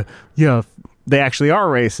yeah. They actually are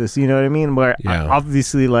racist, you know what I mean? Where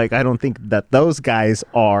obviously, like, I don't think that those guys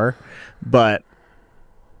are, but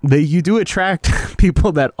you do attract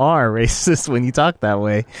people that are racist when you talk that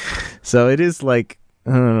way. So it is like,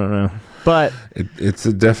 I don't know, but it's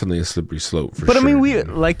definitely a slippery slope. But sure, I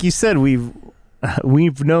mean, like you said, we've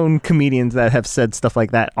known comedians that have said stuff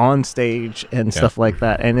like that on stage and stuff like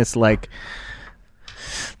that, and it's like,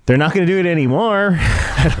 they're not going to do it anymore.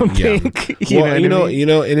 I don't think.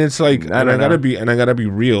 And it's like, I gotta be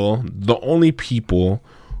real. The only people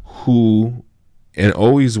who and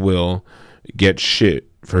always will get shit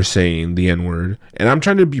for saying the N-word, and I'm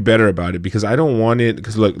trying to be better about it because I don't want it.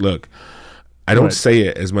 Because look, I don't say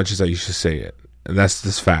it as much as I used to say it, and that's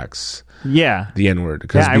just facts. Yeah, the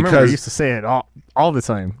N-word. I remember I used to say it all the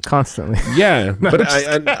time, constantly. Yeah, but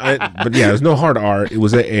but yeah, there's no hard R. It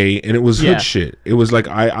was an A, and it was hood shit. It was like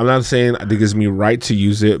I'm not saying it gives me right to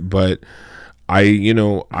use it, but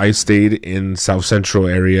I stayed in South Central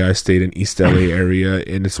area. I stayed in East LA area,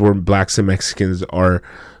 and it's where blacks and Mexicans are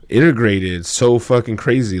integrated so fucking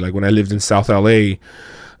crazy. Like when I lived in South LA,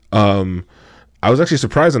 I was actually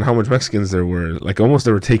surprised on how much Mexicans there were. Like almost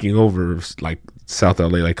they were taking over like South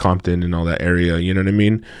LA, like Compton and all that area. You know what I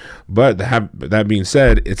mean? But that being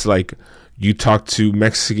said, it's like you talk to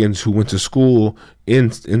Mexicans who went to school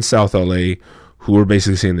in South LA who were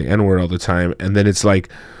basically saying the N-word all the time. And then it's like,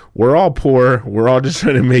 we're all poor. We're all just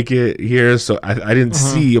trying to make it here. So I didn't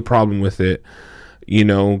see a problem with it,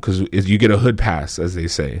 because you get a hood pass, as they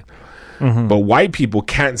say. But white people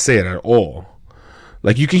can't say it at all.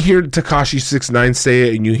 Like you can hear Tekashi 6ix9ine say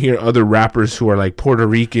it, and you hear other rappers who are like Puerto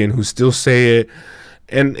Rican who still say it,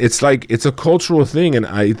 and it's like it's a cultural thing. And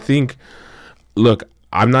I think, look,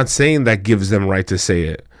 I'm not saying that gives them right to say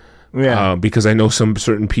it, because I know some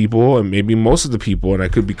certain people, and maybe most of the people, and I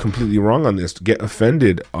could be completely wrong on this, get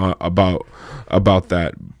offended about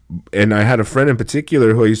that. And I had a friend in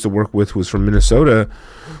particular who I used to work with who was from Minnesota,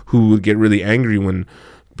 who would get really angry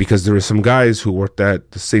because there were some guys who worked at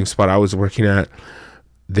the same spot I was working at.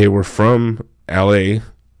 They were from LA,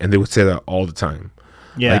 and they would say that all the time.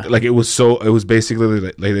 Yeah, like it was basically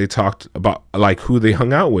like they talked about like who they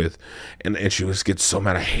hung out with, and she was get so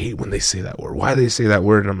mad. I hate when they say that word. Why do they say that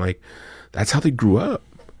word? And I'm like, that's how they grew up.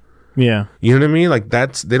 Yeah, you know what I mean. Like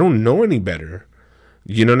they don't know any better.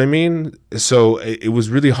 You know what I mean? So it was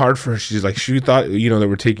really hard for her. She's like, she thought they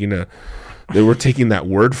were taking that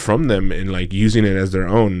word from them and like using it as their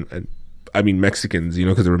own. And, I mean Mexicans,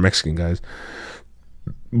 because they were Mexican guys.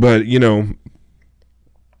 But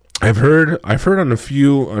I've heard I heard a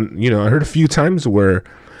few times where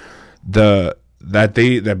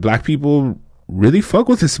that black people really fuck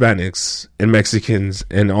with Hispanics and Mexicans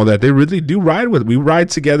and all that. They really do we ride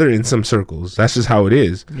together in some circles. That's just how it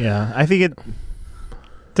is. Yeah, I think it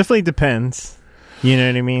definitely depends. You know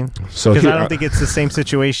what I mean? So because I don't think it's the same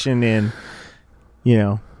situation in,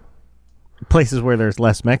 places where there's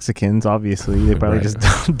less Mexicans. Obviously, they probably just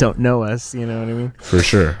don't know us. You know what I mean? For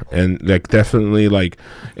sure. And like definitely like,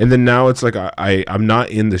 and then now it's like I'm not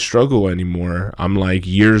in the struggle anymore. I'm like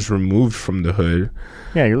years removed from the hood.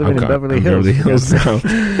 Yeah, you're living in Beverly Hills now.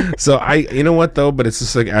 So you know what though? But it's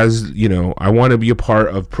just like, as you know, I want to be a part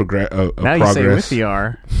of progress. Now you say with the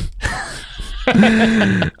R.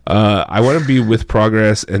 I want to be with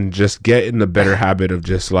progress and just get in the better habit of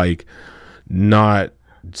just like not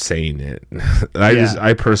saying it.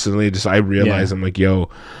 I personally realized I'm like, yo,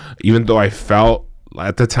 even though I felt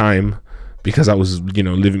at the time, because I was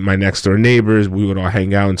living my next door neighbors, we would all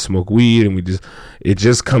hang out and smoke weed, and it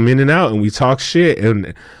just come in and out, and we talk shit, and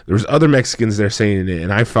there was other Mexicans there saying it,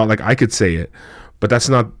 and I felt like I could say it, but that's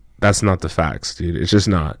not the facts, dude. It's just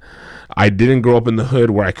not. I didn't grow up in the hood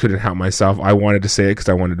where I couldn't help myself. I wanted to say it because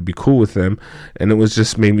I wanted to be cool with them, and it was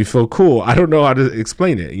just made me feel cool. I don't know how to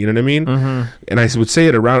explain it. You know what I mean? Mm-hmm. And I would say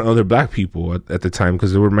it around other black people at the time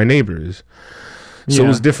because they were my neighbors. So it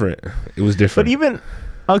was different. It was different.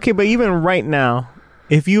 But even right now,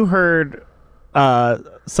 if you heard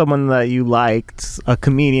someone that you liked, a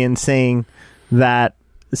comedian saying beaner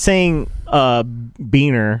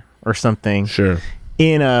or something, sure,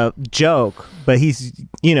 in a joke, but he's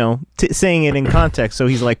saying it in context, so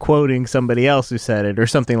he's like quoting somebody else who said it or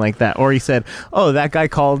something like that, or he said, "Oh, that guy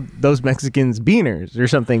called those Mexicans beaners" or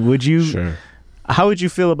something. Would you? Sure. How would you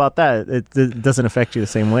feel about that? It doesn't affect you the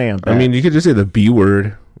same way. I mean, you could just say the B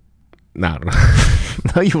word. Nah,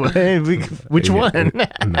 no, you wouldn't. Which one? No,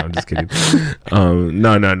 I'm just kidding.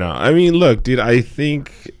 No. I mean, look, dude. I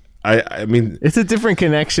think. I mean, it's a different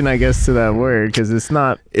connection, I guess, to that word because it's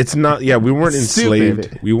not. Yeah, we weren't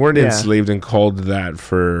enslaved. We weren't enslaved and called that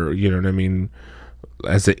for what I mean,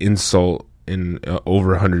 as an insult in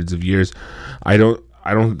over hundreds of years. I don't.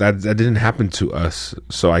 That didn't happen to us,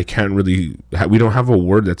 so I can't really. We don't have a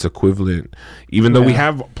word that's equivalent, even though we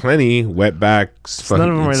have plenty. Wetbacks. None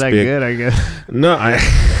of them are that good, I guess. No,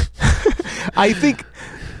 I think,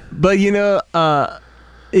 but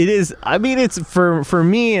it is. I mean, it's for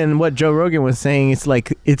me and what Joe Rogan was saying. It's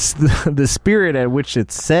like it's the spirit at which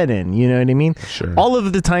it's said in. You know what I mean? Sure. All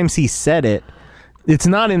of the times he said it, it's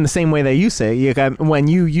not in the same way that you say it. When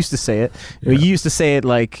you used to say it, you used to say it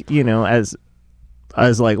like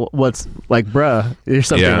as like what's like bruh or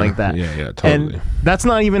something like that. Yeah, totally. And that's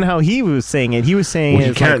not even how he was saying it. He was saying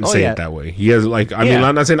he can't say it that way. He has like I mean,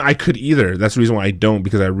 I'm not saying I could either. That's the reason why I don't,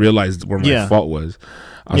 because I realized where my fault was.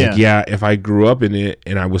 I was like, if I grew up in it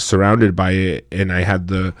and I was surrounded by it and I had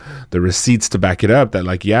the receipts to back it up, that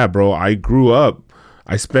like, bro, I grew up.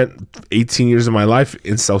 I spent 18 years of my life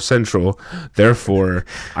in South Central. Therefore,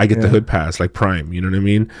 I get the hood pass, like prime. You know what I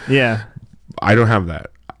mean? Yeah. I don't have that.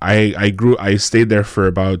 I stayed there for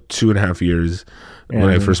about 2.5 years when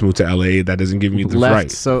I first moved to LA. That doesn't give me the right.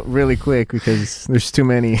 So really quick because there's too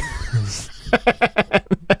many.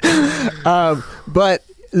 But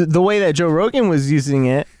the way that Joe Rogan was using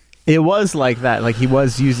it, it was like that. Like he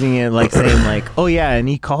was using it like saying like, oh yeah, and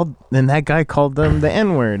that guy called them the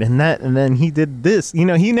N-word and then he did this. He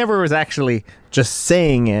never was actually just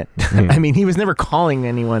saying it. I mean, he was never calling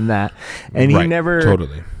anyone that. And he never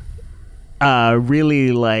totally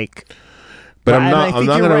really like. But I'm not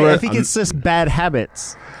gonna. I think it's just bad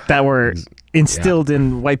habits that were instilled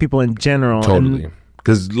in white people in general. Totally,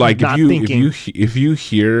 because like if you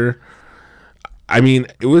hear, I mean,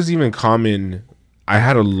 it was even common. I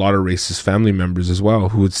had a lot of racist family members as well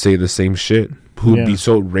who would say the same shit. Who would be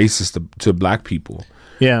so racist to black people.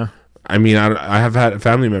 Yeah, I mean, I have had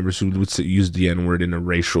family members who would use the N-word in a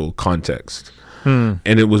racial context. And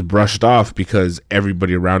it was brushed off because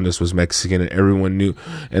everybody around us was Mexican and everyone knew.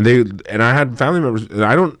 And I had family members. And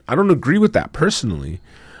I don't agree with that personally.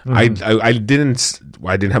 I didn't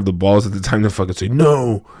have the balls at the time to fucking say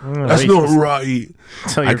no. That's not right.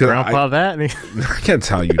 Tell your grandpa that. I can't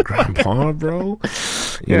tell you, grandpa, bro.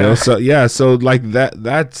 You know. So like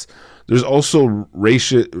that's there's also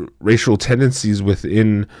racial tendencies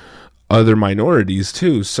within other minorities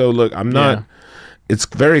too. So look, I'm not. Yeah. It's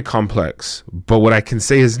very complex, but what I can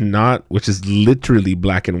say is which is literally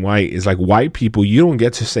black and white, is like white people, you don't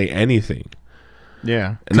get to say anything.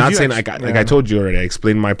 Yeah. And not saying like I told you already, I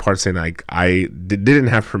explained my part saying like I didn't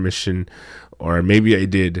have permission, or maybe I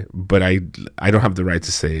did, but I don't have the right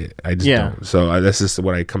to say it. I just don't. So that's just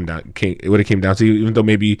what it came down to, even though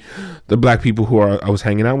maybe the black people who I was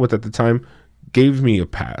hanging out with at the time gave me a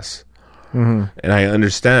pass. and I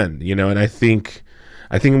understand, and I think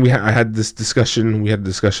I had this discussion. We had a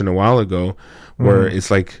discussion a while ago where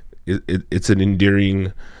it's like it's an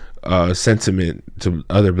endearing sentiment to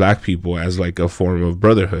other black people as like a form of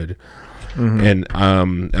brotherhood. And I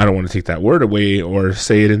don't want to take that word away or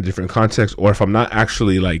say it in different contexts, or if I'm not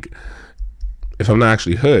actually hood, if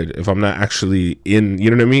I'm not actually in, you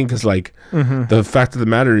know what I mean? Because like the fact of the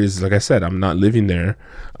matter is, like I said, I'm not living there.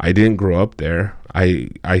 I didn't grow up there.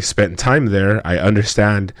 I spent time there. I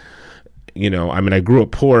understand, I grew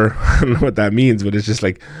up poor. I don't know what that means, but it's just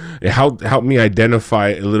like it helped me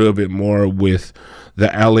identify a little bit more with the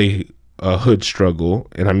LA hood struggle,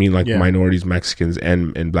 and I mean minorities, Mexicans,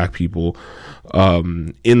 and black people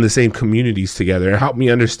in the same communities together. It helped me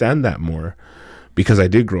understand that more because I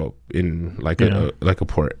did grow up in a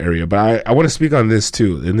poor area. But I want to speak on this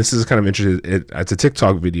too, and this is kind of interesting. It's a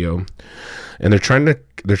TikTok video, and they're trying to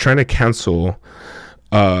cancel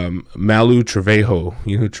Malu Trevejo.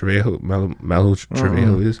 You know who Malu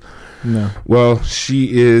Trevejo is? No. Well,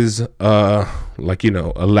 she is a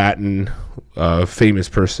Latin famous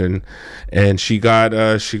person, and they got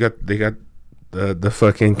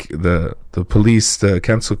the police, the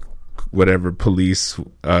cancel whatever police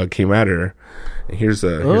came at her. And here's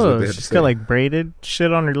what they had she's got like braided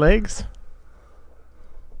shit on her legs.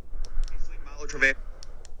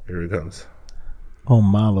 Here it comes. Oh,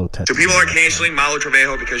 Malo tattoo. So people are canceling Malo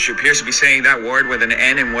Trevejo because she appears to be saying that word with an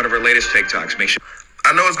N in one of her latest TikToks.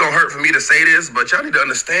 I know it's gonna hurt for me to say this, but y'all need to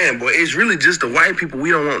understand, boy. It's really just the white people. We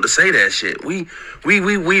don't want to say that shit. We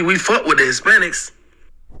fuck with the Hispanics.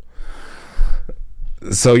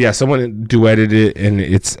 So yeah, someone duetted it, and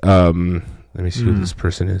it's let me see who this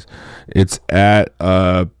person is. It's at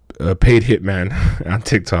a paid hitman on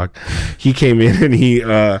TikTok. He came in and he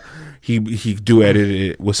duetted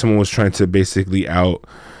it with someone was trying to basically out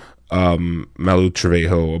Malu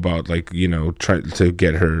Trevejo about trying to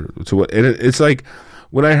get her to what, and it's like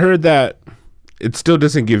when I heard that, it still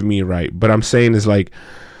doesn't give me right, but I'm saying is like,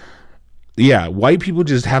 yeah, white people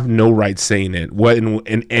just have no right saying it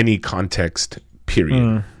in any context,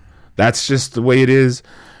 period. That's just the way it is.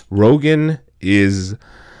 Rogan is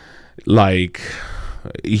like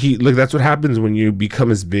that's what happens when you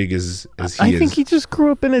become as big as he is. I think he just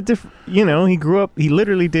grew up in a different, he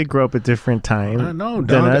literally did grow up at a different time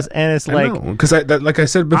than us, and it's because like I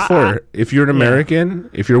said before, if you're an American,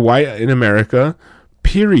 if you're white in America,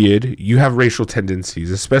 period, you have racial tendencies,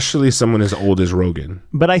 especially someone as old as Rogan.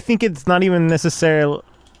 But I think it's not even necessarily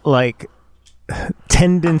like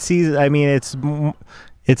tendencies. I mean,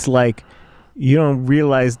 it's like you don't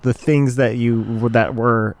realize the things that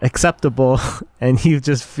were acceptable, and you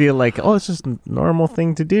just feel like, oh, it's just a normal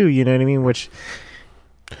thing to do. You know what I mean? Which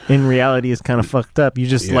in reality is kind of fucked up. You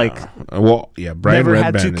just Brian never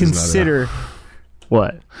had to consider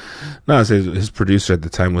what. No, I say his producer at the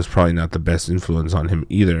time was probably not the best influence on him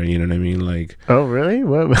either. You know what I mean? Like, oh really?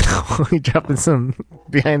 What? We dropping some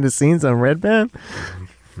behind the scenes on Red Band?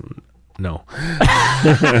 No.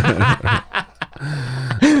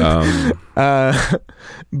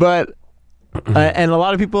 But and a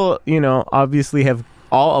lot of people, obviously a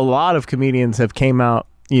lot of comedians have came out,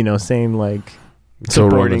 saying like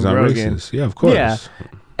supporting Rogan. Yeah, of course. Yeah,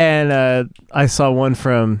 and I saw one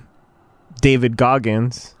from David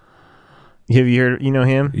Goggins. Have you heard? You know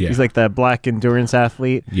him? Yeah. He's like that black endurance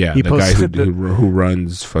athlete. Yeah, the guy who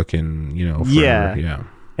runs fucking forever. Yeah.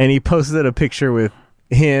 And he posted a picture with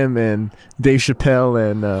him and Dave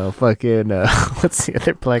Chappelle and what's the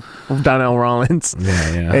other black, Donnell Rollins.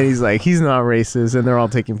 Yeah. And he's like, he's not racist, and they're all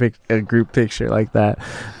taking a group picture like that.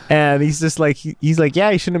 And he's just like, he's like,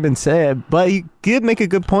 yeah, he shouldn't have been said, but he did make a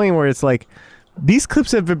good point where it's like, these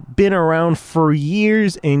clips have been around for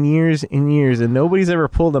years and years and years, and nobody's ever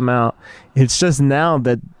pulled them out. It's just now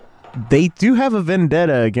that they do have a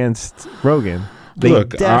vendetta against Rogan. They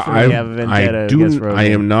definitely have a vendetta against Rogan. I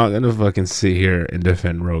am not gonna fucking sit here and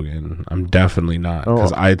defend Rogan. I'm definitely not,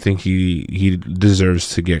 because I think he deserves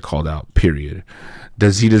to get called out. Period.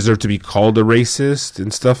 Does he deserve to be called a racist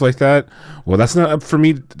and stuff like that? Well, that's not up for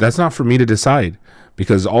me. That's not for me to decide,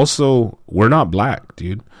 because also we're not black,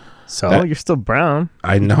 dude. So you're still brown.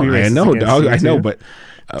 I know, dog. I know, but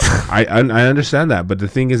I understand that. But the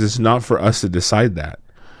thing is, it's not for us to decide that,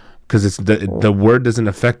 because it's the word doesn't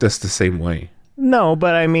affect us the same way. No,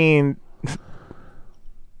 but I mean,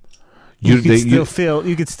 you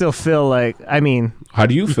could still feel like, I mean, how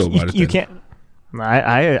do you feel about it? You can't.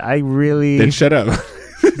 I really. Then shut up.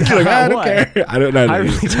 Like, I don't care. I don't know. I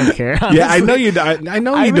really don't care. Honestly. Yeah, I know you. I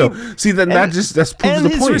know you don't. See, then that proves the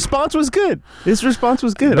point. His response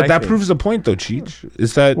was good. But that proves the point, though, Cheech.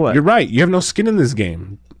 Is that you're right? You have no skin in this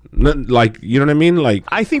game. Like, you know what I mean? Like,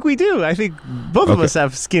 I think we do. I think both of us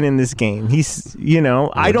have skin in this game. He's,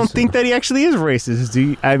 I don't think that he actually is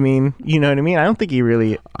racist. I mean, you know what I mean? I don't think he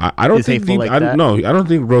really. I don't think like that. No, I don't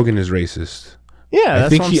think Rogan is racist. Yeah,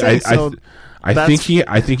 that's what I'm saying. I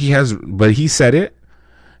think he has, but he said it.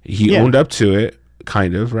 He owned up to it,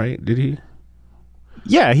 kind of, right? Did he?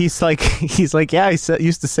 Yeah, he's like, yeah,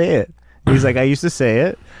 used to say it. He's like, I used to say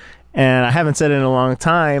it, and I haven't said it in a long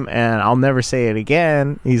time, and I'll never say it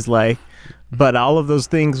again. He's like, but all of those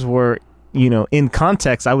things were, in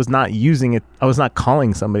context. I was not using it. I was not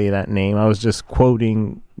calling somebody that name. I was just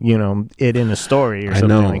quoting, it in a story or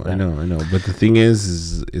something like that. I know. But the thing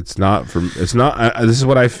is it's not. This is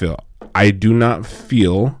what I feel. I do not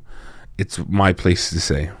feel it's my place to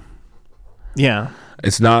say. Yeah.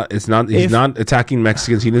 It's not. He's not attacking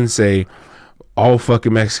Mexicans. He didn't say all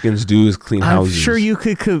fucking Mexicans do is clean houses.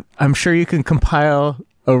 I'm sure you can compile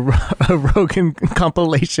a Rogan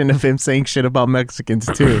compilation of him saying shit about Mexicans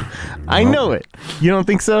too. I know it. You don't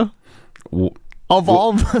think so? Of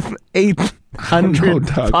all the 800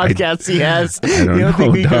 podcasts he has, you don't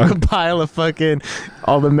think we can compile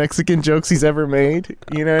all the Mexican jokes he's ever made?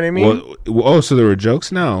 You know what I mean? So there were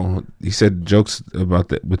jokes now. He said jokes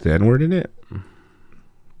about with the N-word in it?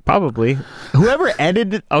 Probably. Whoever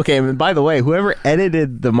edited whoever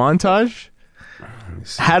edited the montage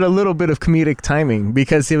had a little bit of comedic timing,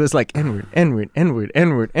 because it was like N-word, N-word, N-word,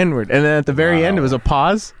 N-word, N-word, and then at the very end it was a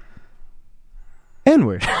pause.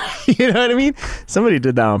 N-word. You know what I mean? Somebody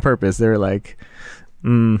did that on purpose. They were like,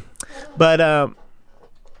 But I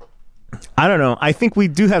don't know. I think we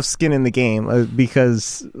do have skin in the game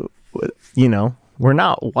because, we're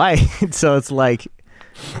not white. So it's like,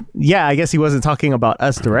 yeah, I guess he wasn't talking about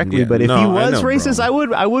us directly, but if he was racist,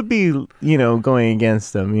 bro. I would be, going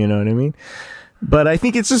against him. You know what I mean? But I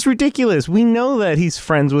think it's just ridiculous. We know that he's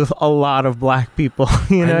friends with a lot of black people.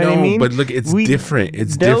 You know what I mean? But look, it's different.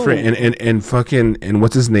 It's different. And fucking, and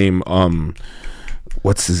what's his name? Of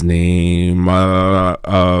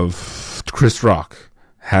Chris Rock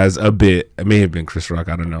has a bit. It may have been Chris Rock.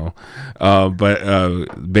 I don't know.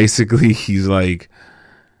 But basically, he's like,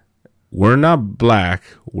 we're not black.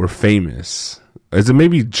 We're famous.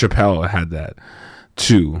 Maybe Chappelle had that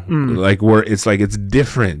too. Like, where it's like, it's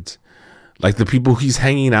different. Like, the people he's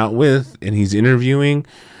hanging out with and he's interviewing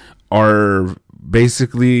are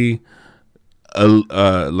basically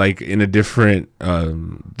like in a different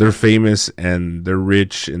they're famous and they're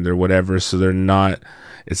rich and they're whatever, so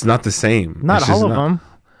it's not the same. Not all of them.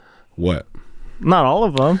 What? Not all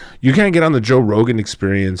of them. You can't get on the Joe Rogan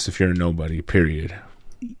Experience if you're a nobody, period.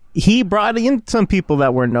 He brought in some people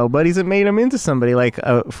that were nobodies and made them into somebody. Like,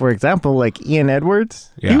 for example, like Ian Edwards.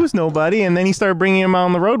 Yeah. He was nobody, and then he started bringing him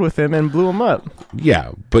on the road with him and blew him up.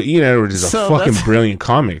 Yeah, but Ian Edwards is a fucking brilliant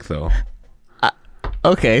comic, though.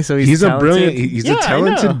 Okay, so he's a brilliant. He's a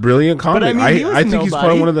talented, brilliant comic. But I think he's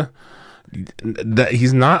probably one of the.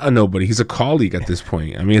 He's not a nobody. He's a colleague at this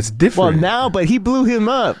point. I mean, it's different. Well, now, but he blew him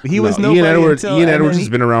up. He was nobody. Ian Edwards has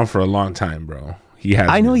been around for a long time, bro. He has.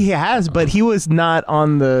 I know he has, but he was not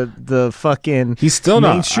on the fucking. He's still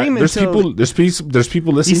not mainstream. There's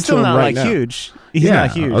people listening he's still to him not right like now. Huge. He's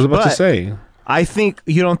not huge. I was about to say. I think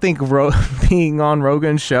you don't think being on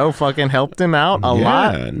Rogan's show fucking helped him out a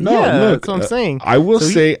lot. No, look, that's what I'm saying. I will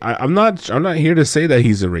say I'm not here to say that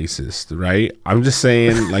he's a racist, right? I'm just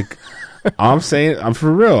saying like. I'm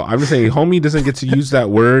for real. I'm just saying, homie doesn't get to use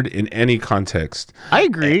that word in any context. I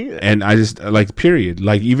agree. And I just, like, period.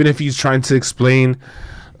 Like, even if he's trying to explain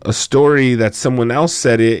a story that someone else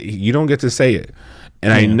said it, you don't get to say it.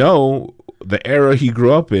 And I know the era he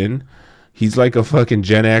grew up in, he's like a fucking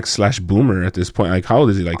Gen X / boomer at this point. Like, how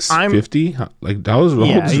old is he? Like 50? Like, how old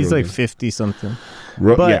is he's Rogan? like 50 something.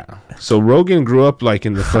 Yeah. So Rogan grew up like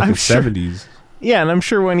in the fucking 70s. Yeah, and I'm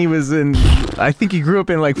sure when he was I think he grew up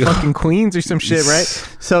in like fucking Queens or some shit, right?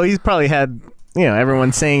 So he's probably had,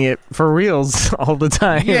 everyone saying it for reals all the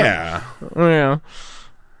time. Yeah. Yeah.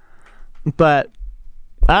 But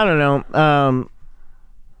I don't know.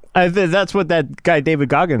 That's what that guy David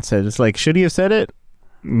Goggins said. It's like, should he have said it?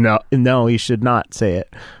 No, he should not say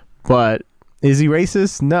it. But is he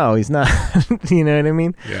racist? No, he's not. You know what I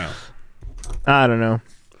mean? Yeah. I don't know.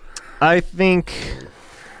 I think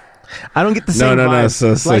I don't get the same vibe.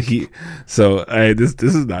 So this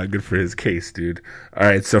is not good for his case, dude. All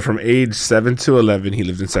right, so from age 7 to 11, he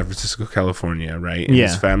lived in San Francisco, California, right? And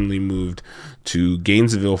his family moved to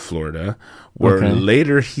Gainesville, Florida, where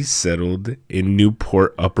later he settled in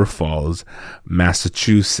Newport, Upper Falls,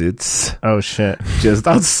 Massachusetts. Oh shit! Just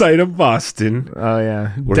outside of Boston. Oh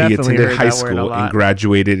yeah, where definitely he attended high school and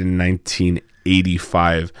graduated in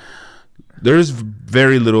 1985. There's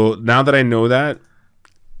very little now that I know that.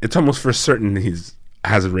 it's almost for certain he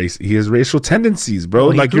has racial tendencies, bro.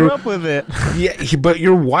 Well, like he grew up with it. Yeah, but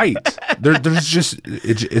you're white. There's just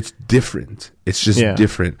it's different. It's just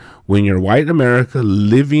different when you're white in America,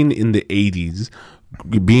 living in the 80s,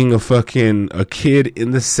 being a kid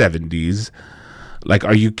in the 70s. Like,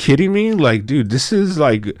 are you kidding me? Like, dude, this is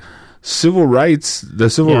like civil rights. The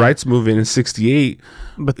civil rights movement in '68.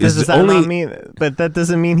 But that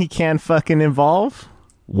doesn't mean he can't fucking evolve.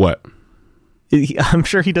 What? I'm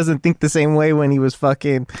sure he doesn't think the same way when he was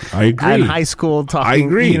fucking in high school talking. I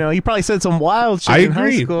agree. You know, he probably said some wild shit in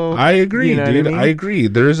high school. I agree, you know dude. what I mean? I agree.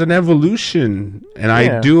 There's an evolution, and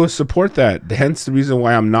I do support that. Hence the reason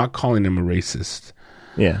why I'm not calling him a racist.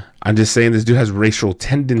 Yeah. I'm just saying this dude has racial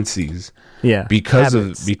tendencies. Yeah. Because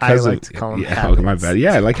habits. of I like to call him habits. My bad.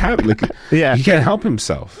 Yeah, like he can't help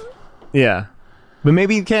himself. Yeah. But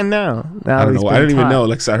maybe he can now. I don't know. I don't even know.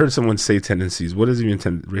 Like, so I heard someone say tendencies. What does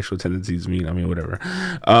even racial tendencies mean? I mean, whatever.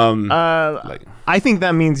 I think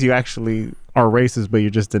that means you actually are racist, but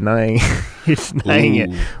you're just denying. You're denying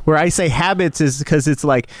it. Where I say habits is because it's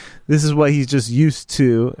like this is what he's just used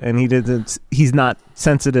to, and he's not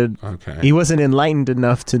sensitive. Okay. He wasn't enlightened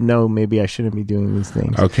enough to know maybe I shouldn't be doing these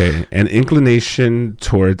things. Okay. An inclination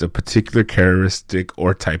towards a particular characteristic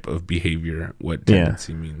or type of behavior. What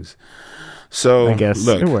tendency means. So I guess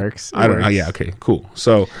look, it works. I don't know. Yeah. Okay. Cool.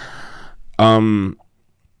 So,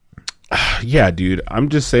 yeah, dude. I'm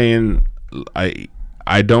just saying.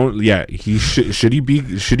 I don't. Yeah. He should he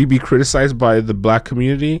be criticized by the black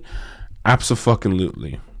community?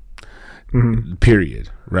 Abso-fucking-lutely. Mm-hmm. Period.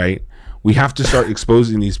 Right. We have to start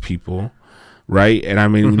exposing these people. Right. And I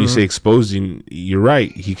mean, when you say exposing, you're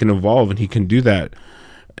right. He can evolve and he can do that.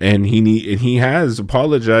 And he has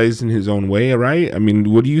apologized in his own way, right? I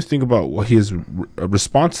mean, what do you think about his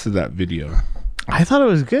response to that video? I thought it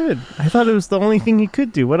was good. I thought it was the only thing he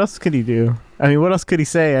could do. What else could he do? I mean, what else could he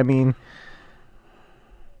say? I mean,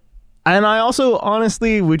 and I also,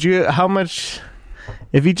 honestly, how much,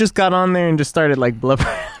 if he just got on there and just started like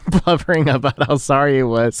blubbering about how sorry it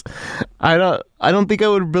was, I don't think I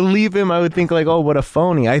would believe him. I would think like, oh, what a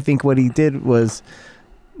phony. I think what he did was,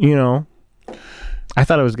 you know, I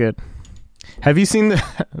thought it was good. Have you seen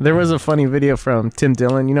there was a funny video from Tim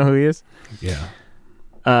Dillon. You know who he is? Yeah.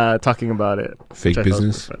 Talking about it. Fake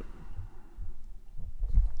business.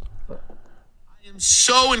 I am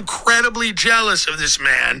so incredibly jealous of this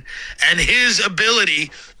man and his ability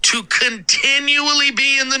to continually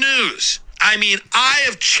be in the news. I mean, I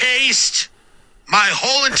have chased my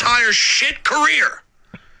whole entire shit career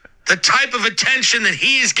the type of attention that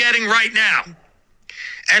he is getting right now.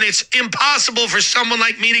 And it's impossible for someone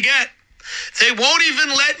like me to get. They won't even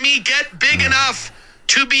let me get big enough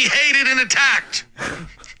to be hated and attacked.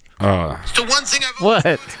 It's the one thing I've...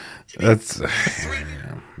 What? That's...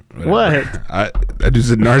 What? That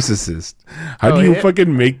dude's a narcissist. How do you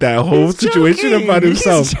fucking make that whole situation about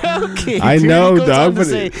himself? He's joking. I know, dog. But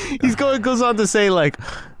goes on to say like,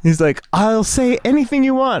 he's like, I'll say anything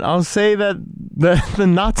you want. I'll say that the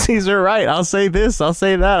Nazis are right. I'll say this. I'll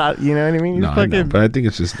say that. You know what I mean? He's fucking... but I think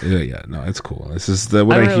it's just it's cool. This is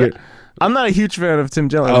what I hear. I'm not a huge fan of Tim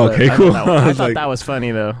Dillon. Oh, okay, cool. I thought that was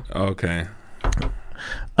funny though. Okay.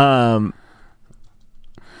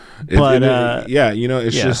 It's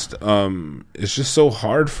just so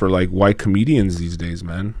hard for like white comedians these days,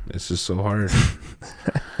 man. It's just so hard.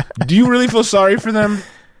 Do you really feel sorry for them?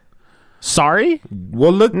 Sorry?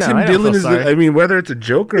 Well, look, Tim Dillon is. I mean, whether it's a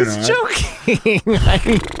joke or not. It's joking.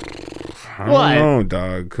 I don't know,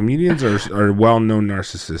 dog. Comedians are well-known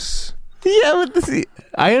narcissists. Yeah, but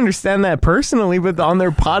I understand that personally, but on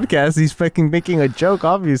their podcast, he's fucking making a joke,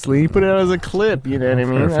 obviously. He put it out as a clip, you know what I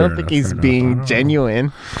mean? I don't think he's being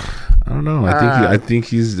genuine. I don't know. I think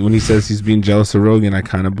he's, when he says he's being jealous of Rogan, I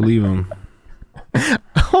kind of believe him.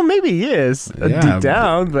 Well, maybe he is deep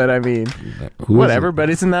down, but I mean, whatever.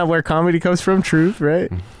 But isn't that where comedy comes from? Truth,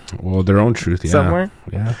 right? Well, their own truth, yeah. Somewhere?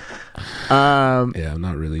 Yeah. Yeah,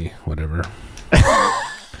 not really. Whatever.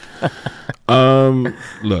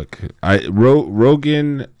 Look,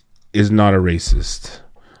 Rogan is not a racist.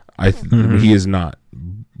 He is not.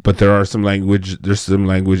 But there's some language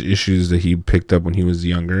issues that he picked up when he was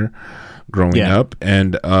younger, growing up,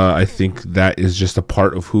 and I think that is just a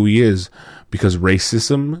part of who he is, because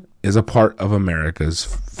racism is a part of America's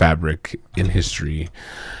fabric in history,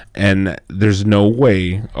 and there's no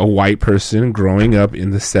way a white person growing up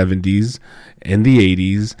in the 70s and the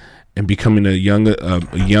 80s and becoming a young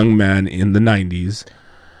man in the 90s,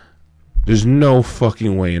 there's no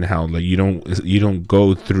fucking way in hell like you don't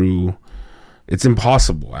go through. It's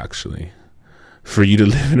impossible, actually, for you to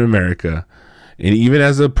live in America, and even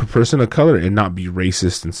as a person of color, and not be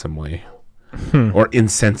racist in some way. or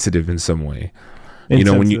insensitive in some way. You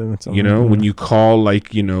know, when when you call,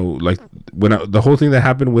 like, you know, like the whole thing that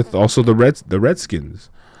happened with also the Redskins,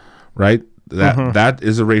 right? That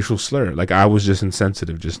is a racial slur. Like, I was just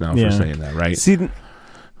insensitive just now for saying that, right? See,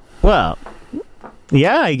 well,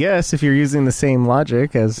 yeah, I guess if you're using the same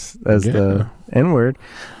logic as the N word,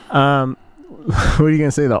 what are you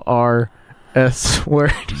gonna say? The RS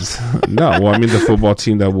word? No, well, I mean the football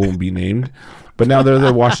team that won't be named. But now they're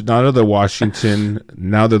the Washington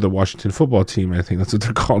football team. I think that's what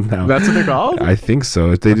they're called now. That's what they're called? I think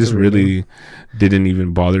so. They just really didn't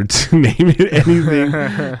even bother to name it anything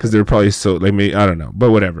because they're probably so like, I don't know, but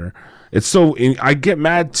whatever. It's so I get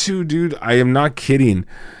mad too, dude. I am not kidding,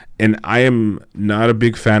 and I am not a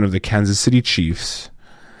big fan of the Kansas City Chiefs.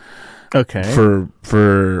 Okay. For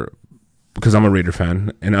because I'm a Raider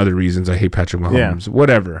fan and other reasons. I hate Patrick Mahomes. Yeah.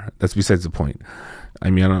 Whatever. That's besides the point. I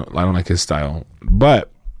mean, I don't like his style. But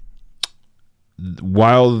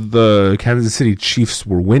while the Kansas City Chiefs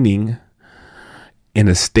were winning in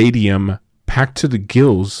a stadium packed to the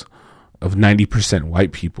gills of 90%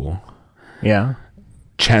 white people,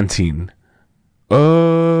 chanting,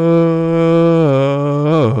 oh,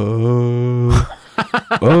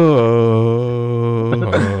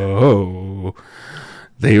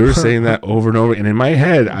 they were saying that over and over. And in my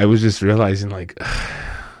head, I was just realizing, like,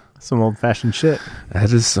 some old-fashioned shit.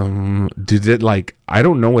 That is some dude. That, like, I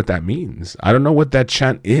don't know what that means. I don't know what that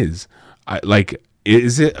chant is.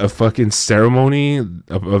 Is it a fucking ceremony,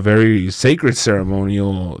 a very sacred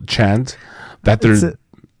ceremonial chant that there's? It's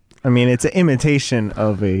an imitation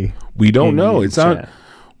of a. We don't know. It's chant. Not.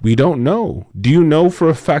 We don't know. Do you know for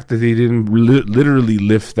a fact that they didn't literally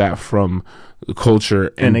lift that from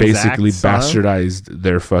culture and basically bastardized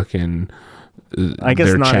their fucking? I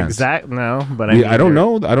guess not chants. Exact, no, but I don't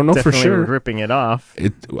know. I don't know for sure. Ripping it off.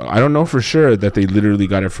 I don't know for sure that they literally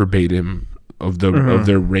got it verbatim of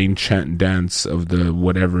their rain chant dance of the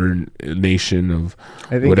whatever nation of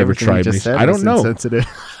whatever tribe. I don't know.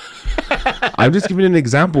 I'm just giving an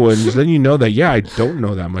example and just letting you know that I don't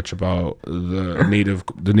know that much about the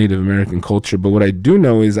Native American culture, but what I do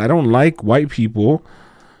know is I don't like white people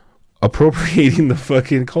appropriating the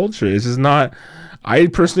fucking culture. It's just not. I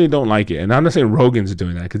personally don't like it, and I'm not saying Rogan's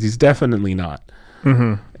doing that because he's definitely not.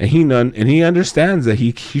 And he understands that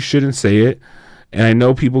he shouldn't say it, and I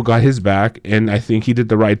know people got his back, and I think he did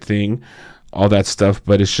the right thing, all that stuff.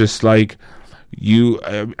 But it's just like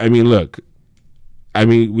I mean, look, I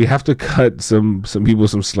mean, we have to cut some people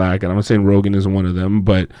some slack, and I'm not saying Rogan is one of them,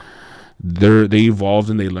 but they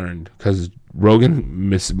evolved and they learned because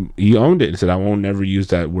Rogan he owned it and said, I won't never use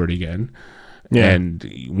that word again. Yeah. And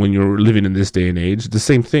when you're living in this day and age, the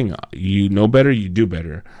same thing. You know better, you do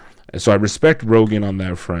better. And so I respect Rogan on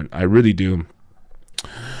that front. I really do.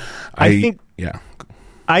 I think,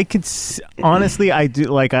 I could honestly, I do.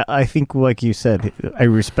 Like, I think, like you said, I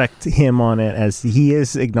respect him on it as he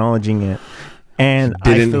is acknowledging it. And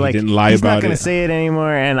I feel like he's not going to say it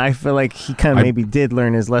anymore. And I feel like he kind of maybe did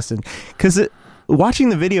learn his lesson because watching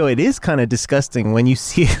the video, it is kind of disgusting when you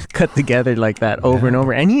see it cut together like that over and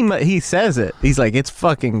over. And he says it. He's like, it's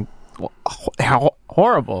fucking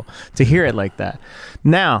horrible to hear it like that.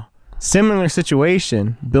 Now, similar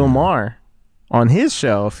situation, Bill Maher, on his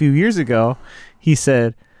show a few years ago, he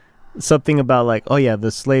said something about like, oh yeah,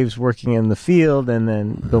 the slaves working in the field. And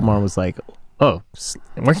then Bill Maher was like, oh,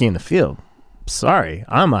 working in the field? Sorry,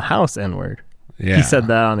 I'm a house N-word. Yeah. He said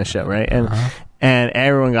that on the show, right? And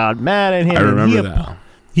everyone got mad at him. I remember that.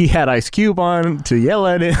 He had Ice Cube on to yell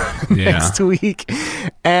at him next week.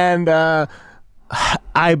 And but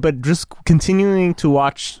just continuing to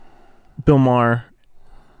watch Bill Maher,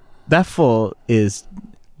 that fool is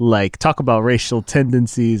like, talk about racial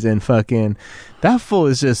tendencies and fucking, that fool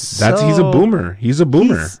is just he's a boomer. He's a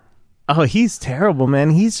boomer. He's terrible, man.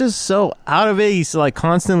 He's just so out of it. He's like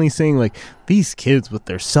constantly saying like, these kids with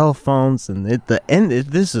their cell phones and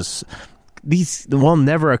these will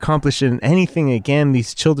never accomplish anything again.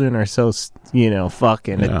 These children are so,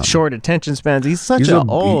 fucking short attention spans. He's such an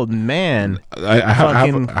old man. I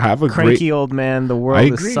have a cranky old man. The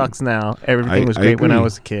world sucks now. Everything was great when I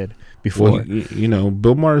was a kid. Before,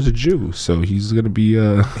 Bill Maher is a Jew, so he's gonna be.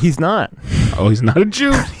 He's not. Oh, he's not a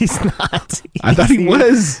Jew. He's not. I thought he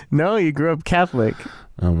was. No, he grew up Catholic.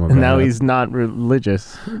 Oh my God. And now he's not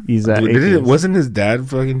religious. He's wasn't his dad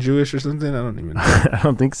fucking Jewish or something? I don't even know. I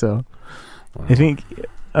don't think so. Wow. I think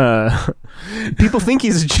people think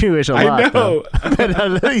he's Jewish a lot. I know,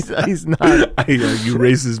 but he's not. You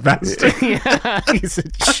racist bastard. Yeah, he's a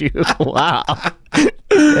Jew. Wow. I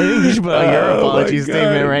think you should put out your apology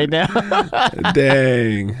statement right now.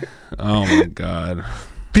 Dang. Oh my God.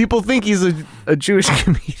 People think he's a Jewish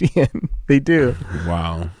comedian. They do.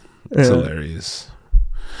 Wow. It's hilarious.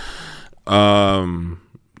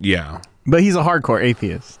 Yeah. But he's a hardcore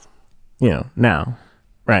atheist. Now.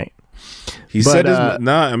 Right. He said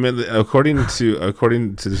I mean, according to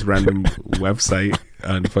this random website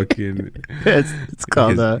on fucking it's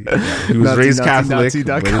called he was raised Catholic.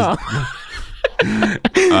 Nazi.com.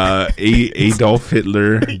 Adolf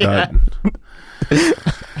Hitler.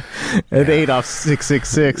 And Adolf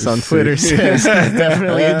 666 on Twitter says he's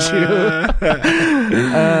definitely a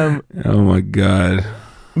Jew. Oh my god.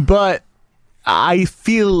 But I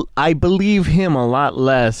believe him a lot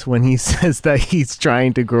less when he says that he's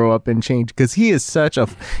trying to grow up and change, because he is such a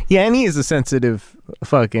and he is a sensitive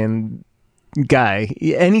fucking guy.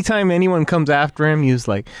 Anytime anyone comes after him, he's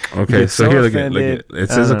like, okay, so here look at it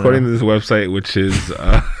says according to this website, which is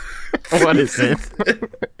what is it?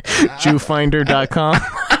 Jewfinder.com.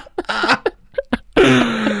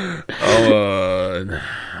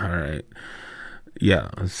 All right.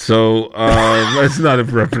 Yeah, so it's not a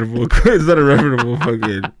reputable. It's not a reputable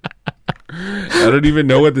fucking. I don't even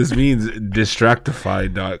know what this means.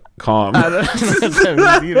 Distractify.com. I don't know what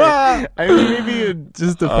that means either. I mean, maybe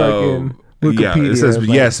just a fucking Wikipedia. Yeah, it says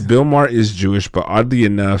yes, Bill Maher is Jewish, but oddly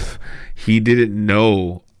enough, he didn't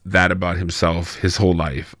know that about himself his whole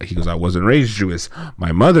life. He goes, I wasn't raised Jewish.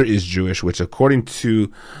 My mother is Jewish, which according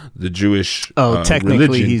to the Jewish technically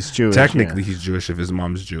religion, he's Jewish. Technically he's Jewish if his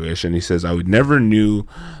mom's Jewish. And he says, I never knew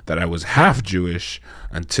that I was half Jewish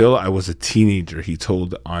until I was a teenager, he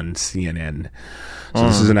told on CNN. So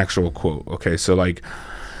this is an actual quote. Okay, so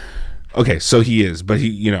so he is, but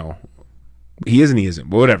he is and he isn't,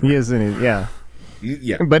 but whatever. He is and he, yeah.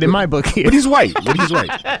 Yeah. But in my book, but he's white.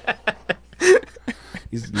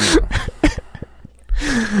 He's,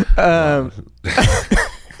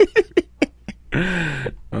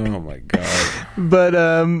 oh my god! But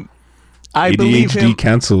I ADHD believe him.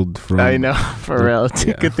 Canceled from. I know, for real. It's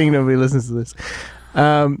a good thing nobody listens to this.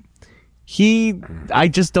 I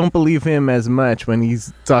just don't believe him as much when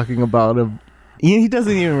he's talking about a. He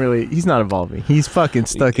doesn't even really. He's not evolving. He's fucking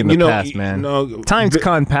stuck in the past, man. Time's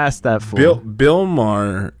gone past that fool. Bill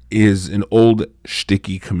Maher is an old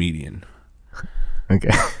shticky comedian. Okay,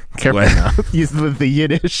 careful now. Use with the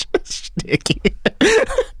Yiddish sticky.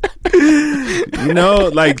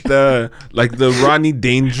 Like the Rodney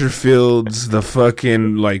Dangerfields, the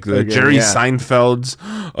fucking Jerry Seinfelds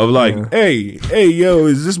of hey yo,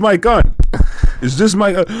 is this mic on? Is this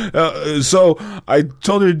mic? So I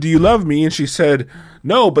told her, do you love me? And she said,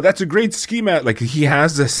 no, but that's a great schema. Like he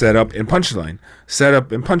has the setup and punchline.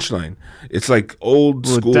 It's like old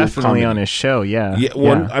school. Definitely comedy. on his show, yeah.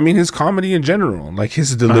 I mean, his comedy in general, like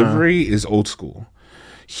his delivery is old school.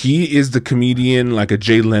 He is the comedian like a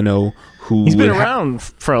Jay Leno he's been around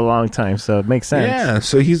for a long time, so it makes sense. Yeah,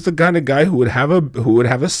 so he's the kind of guy who would have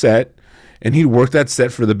a set, and he'd work that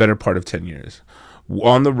set for the better part of 10 years.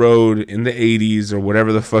 On the road in the 80s or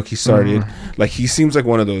whatever the fuck he started. Like he seems like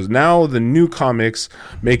one of those. Now the new comics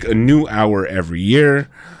make a new hour every year,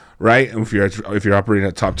 right? And if you're operating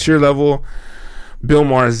at top tier level, Bill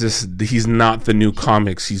Maher is he's not the new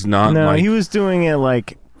comics. He's not. No, he was doing it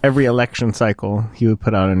like every election cycle. He would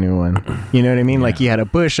put out a new one. You know what I mean? Yeah. Like he had a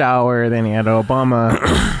Bush hour, then he had an Obama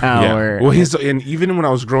hour. Yeah. Well, and even when I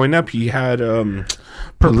was growing up, he had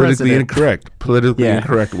Politically Incorrect. Politically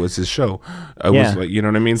Incorrect was his show. I was like, you know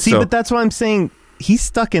what I mean? See, but that's why I'm saying he's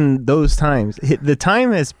stuck in those times. The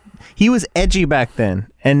time he was edgy back then,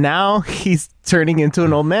 and now he's turning into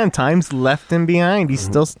an old man. Time's left him behind. He's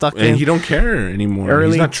still stuck in. And he don't care anymore.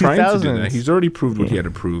 Early he's not 2000s. trying to do that. He's already proved what he had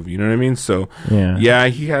to prove. You know what I mean? So, yeah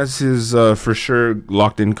he has his for sure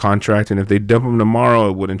locked in contract, and if they dump him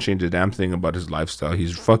tomorrow, it wouldn't change a damn thing about his lifestyle.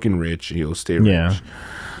 He's fucking rich. He'll stay rich. Yeah.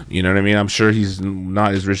 You know what I mean? I'm sure he's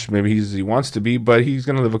not as rich maybe he wants to be, but he's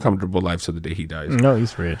going to live a comfortable life till the day he dies. No,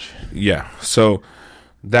 he's rich. Yeah. So,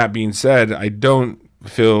 that being said, I don't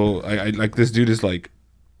feel I like this dude is like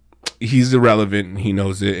he's irrelevant and he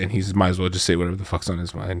knows it, and he's might as well just say whatever the fuck's on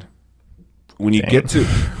his mind. When you get to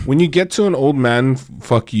an old man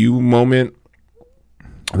fuck you moment,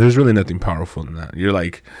 there's really nothing powerful in that. You're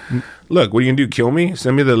like, look, what are you gonna do? Kill me?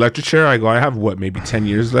 Send me the electric chair? I go, I have maybe 10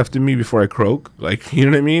 years left in me before I croak. Like, you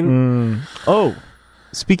know what I mean? Oh,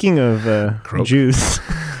 speaking of Jews,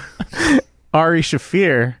 Ari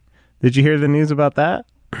Shaffir, did you hear the news about that?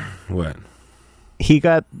 What? He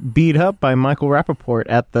got beat up by Michael Rappaport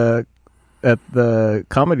at the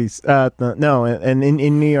comedies.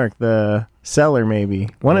 In New York, the Cellar, maybe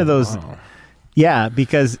one of those. Wow. Yeah,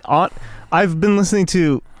 because I've been listening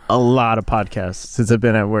to a lot of podcasts since I've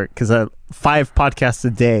been at work, because 5 podcasts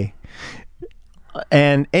a day.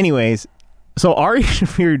 And anyways, So Ari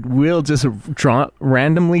Shaffir will just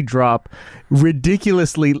randomly drop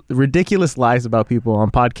ridiculous lies about people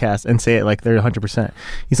on podcasts and say it like they're 100%.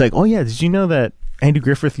 He's like, oh yeah, did you know that Andy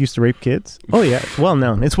Griffith used to rape kids? Oh yeah, it's well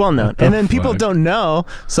known. And then people don't know,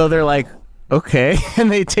 so they're like, okay,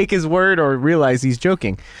 and they take his word or realize he's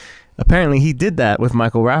joking. Apparently he did that with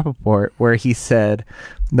Michael Rappaport, where he said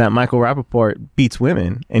that Michael Rappaport beats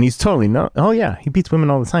women, and he's totally oh yeah, he beats women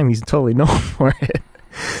all the time. He's totally known for it.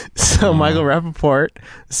 So Michael Rappaport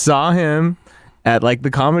saw him at like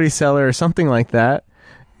the Comedy Cellar or something like that,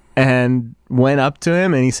 and went up to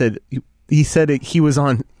him, and he said he was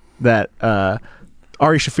on that.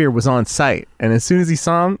 Ari Shaffir was on site, and as soon as he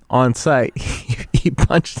saw him on site, he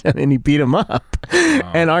punched him and he beat him up.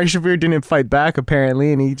 Wow. And Ari Shaffir didn't fight back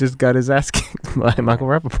apparently, and he just got his ass kicked by Michael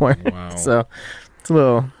Rappaport. Wow. So it's a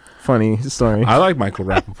little funny story. I like Michael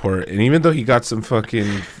Rappaport, and even though he got some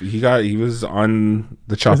fucking, he was on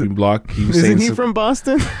the chopping block. He was Isn't he from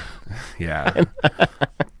Boston? Yeah.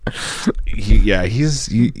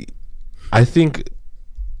 I think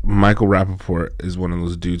Michael Rappaport is one of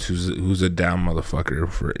those dudes who's a down motherfucker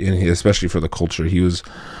especially for the culture. He was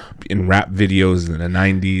in rap videos in the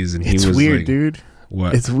 90s, and it's weird, like, dude.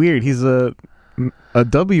 What? It's weird. He's a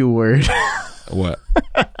W word. What?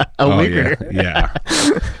 A wigger. Yeah.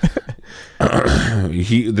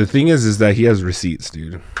 The thing is that he has receipts,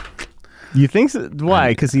 dude. You think so?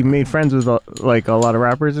 Why? Because he made friends with like a lot of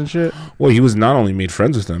rappers and shit? Well, he was not only made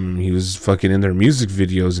friends with them, he was fucking in their music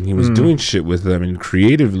videos, and he was doing shit with them, and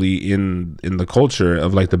creatively in the culture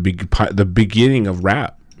of like the beginning of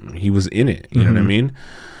rap. He was in it. You know what I mean?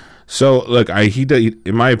 So look,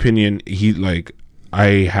 in my opinion,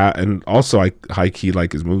 and also I high key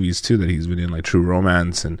like his movies too that he's been in, like True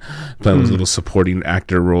Romance and playing those little supporting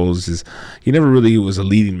actor roles. He never really was a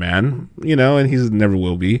leading man, and he never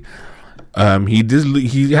will be.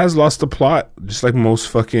 He has lost the plot, just like most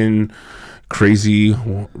fucking crazy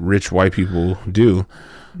rich white people do.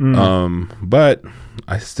 But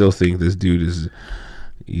I still think this dude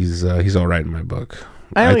he's all right in my book.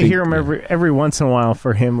 I only hear him every once in a while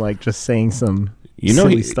for him like just saying some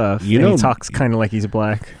silly stuff. He talks kind of like he's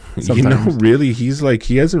black. Sometimes. Really, he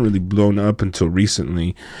hasn't really blown up until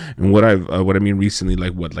recently. And what I mean recently,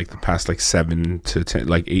 like the past 7 to 10,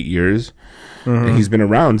 8 years. And he's been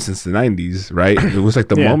around since the 90s, right? It was like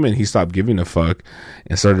the moment he stopped giving a fuck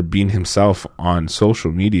and started being himself on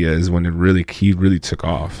social media is when he really took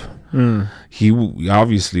off. He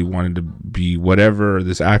obviously wanted to be whatever,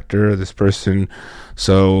 this actor, this person.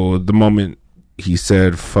 So the moment he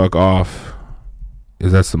said fuck off,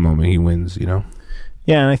 that's the moment he wins, Yeah,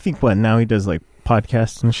 and I think now he does like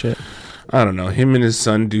podcasts and shit. I don't know. Him and his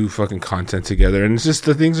son do fucking content together, and it's just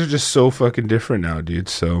the things are just so fucking different now, dude.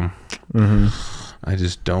 So I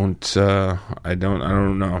just don't. I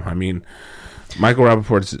don't know. I mean, Michael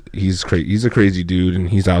Rappaport's he's crazy. He's a crazy dude, and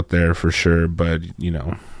he's out there for sure. But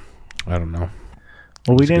I don't know.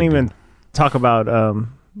 Well, we didn't even talk about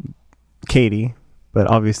Katie, but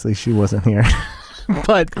obviously she wasn't here.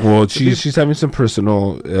 But she's having some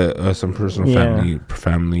personal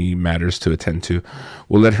family matters to attend to.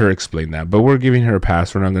 We'll let her explain that, but we're giving her a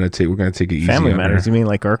pass. We're gonna take it easy. Family matters? You mean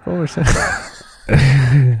like Urkel or something?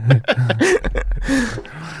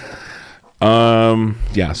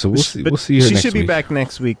 Yeah. So we'll see. We'll see her. She next should be week. back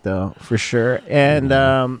next week though, for sure. And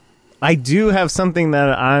I do have something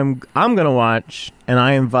that I'm gonna watch, and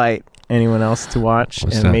I invite anyone else to watch.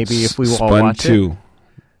 What's and that? Maybe if we all Spun watch 2. it.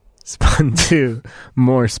 Spun 2.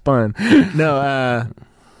 More Spun. No,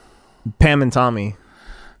 Pam and Tommy.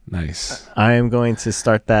 Nice. I am going to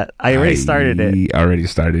start that. I already started it. Already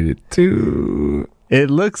started it too. It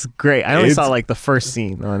looks great. I only saw like the first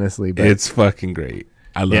scene, honestly. But it's fucking great.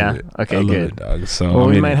 I love it. Okay, I love good. it, dog. So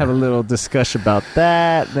we might have a little discussion about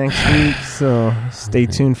that next week. So stay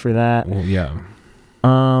tuned for that. Well, yeah.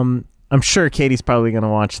 I'm sure Katie's probably going to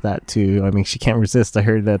watch that too. I mean, she can't resist. I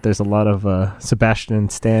heard that there's a lot of Sebastian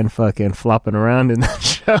Stan fucking flopping around in that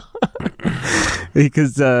show.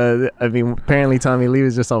 Because, apparently Tommy Lee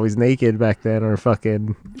was just always naked back then, or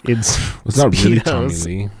fucking It's not really Tommy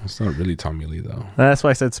Lee. It's not really Tommy Lee, though. That's why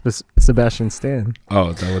I said Sebastian Stan. Oh,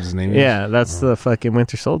 is that what his name is? Yeah, that's the fucking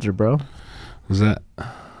Winter Soldier, bro. Who's that?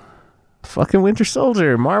 Fucking Winter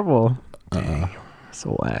Soldier, Marvel.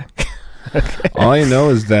 So whack. Okay. All I know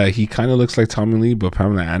is that he kind of looks like Tommy Lee, but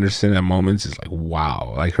Pamela Anderson at moments is like,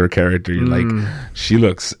 wow. Like her character, you're like, she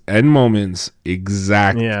looks at moments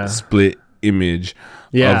exact split image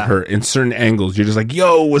of her in certain angles. You're just like,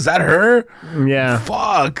 yo, was that her? Yeah.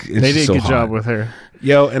 Fuck. They did a good job with her.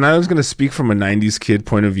 Yo, and I was going to speak from a 90s kid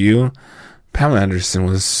point of view. Pamela Anderson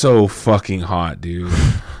was so fucking hot, dude.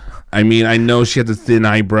 I mean, I know she had the thin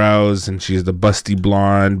eyebrows and she's the busty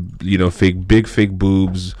blonde, big fake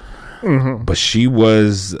boobs. Mm-hmm. But she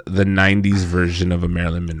was the 90s version of a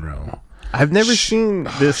Marilyn Monroe. I've never seen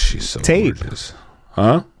this she's so tape. Gorgeous.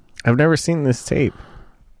 Huh? I've never seen this tape.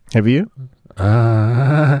 Have you?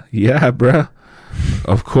 Yeah, bro.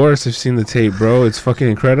 Of course I've seen the tape, bro. It's fucking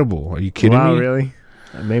incredible. Are you kidding me? Wow, really?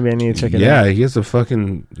 Maybe I need to check it out. Yeah, he has a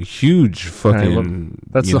fucking huge fucking...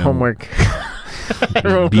 That's the homework.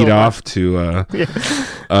 beat off to...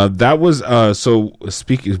 that was... so,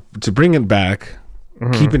 speaking... To bring it back,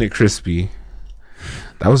 keeping it crispy,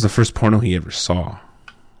 that was the first porno he ever saw.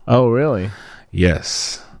 Oh, really?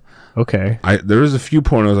 Yes. Okay. There was a few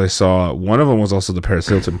pornos I saw. One of them was also the Paris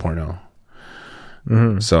Hilton porno.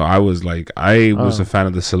 Mm-hmm. So I was like, I was a fan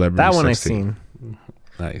of the celebrity. That one I seen.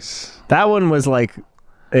 Nice. That one was like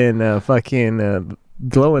in fucking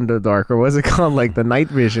glow in the dark, or was it called like the night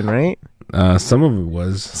vision, right? Some of it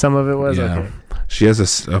was. Some of it was. Yeah. Okay. She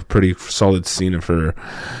has a pretty solid scene of her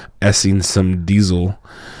essing some diesel.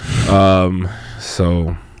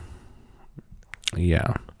 So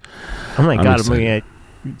yeah. Oh my god! I'm looking at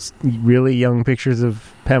really young pictures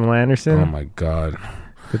of Pamela Anderson. Oh my god.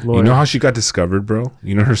 Good Lord. You know how she got discovered, bro?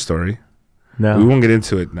 You know her story? No. We won't get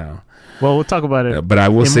into it now. Well, we'll talk about it. But I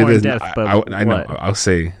will say this. I know. I'll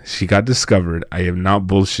say she got discovered. I am not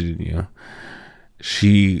bullshitting you.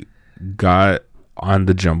 She got on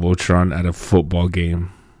the Jumbotron at a football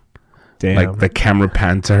game. Damn. Like the camera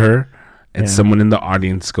panned to her, and someone in the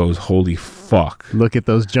audience goes, "Holy fuck! Look at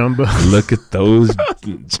those jumbos. Look at those."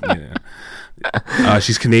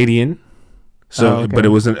 She's Canadian. So, but it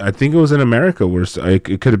wasn't. I think it was in America, where it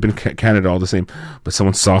could have been Canada, all the same. But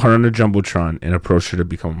someone saw her on the Jumbotron and approached her to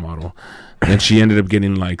become a model, and then she ended up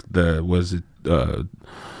getting like that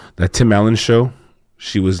Tim Allen show.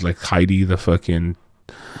 She was like Heidi, the fucking.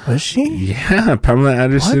 Was she? Yeah, Pamela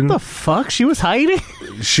Anderson. What the fuck? She was Heidi?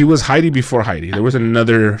 She was Heidi before Heidi. There was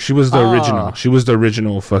another. She was the original. She was the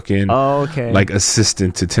original fucking. Oh, okay. Like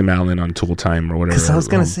assistant to Tim Allen on Tool Time or whatever. Because I was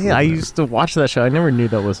gonna say, I used to watch that show. I never knew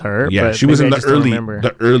that was her. Yeah, but she was in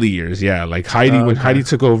the early years. Yeah, like Heidi. When Heidi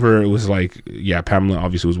took over, it was like Pamela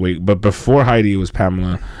obviously was but before Heidi, it was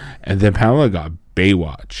Pamela, and then Pamela got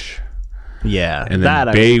Baywatch. Yeah, and then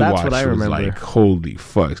Baywatch was like holy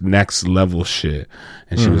fuck, next level shit.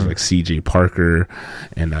 And she was like CJ Parker,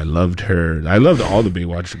 and I loved her. I loved all the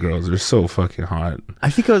Baywatch girls. They're so fucking hot. I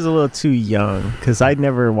think I was a little too young because I'd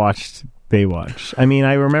never watched Baywatch. I mean,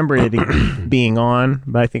 I remember it being on,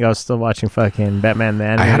 but I think I was still watching fucking Batman the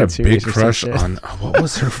Animated I had a Series big crush on what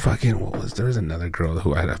was her fucking there was another girl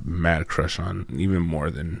who I had a mad crush on, even more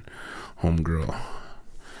than Homegirl.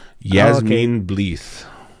 Yasmin Bleeth.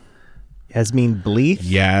 Yasmin Bleeth?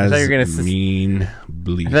 Yasmin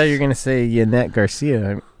Bleeth. I thought you were going to say Yanette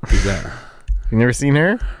Garcia. Who's that? You never seen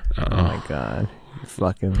her? Oh my god. You're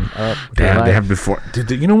fucking up. Damn, they have before.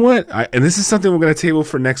 Dude, you know what? And this is something we're going to table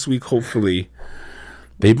for next week, hopefully.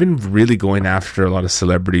 They've been really going after a lot of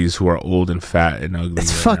celebrities who are old and fat and ugly.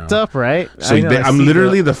 It's fucked up, right? So I'm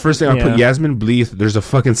literally the first thing I put Yasmin Bleeth. There's a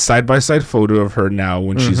fucking side-by-side photo of her now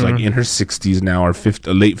when she's like in her 60s now or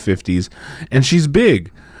late 50s, and she's big.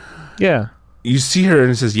 Yeah. You see her and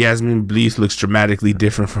it says Yasmin Bleeth looks dramatically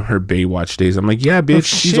different from her Baywatch days. I'm like, yeah, bitch,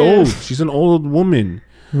 she's old. She's an old woman.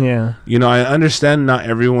 Yeah. You know, I understand not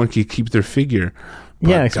everyone can keep their figure.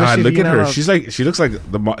 But God, look at her. She looks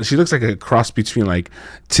like a cross between like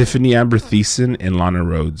Tiffany Amber Thiessen and Lana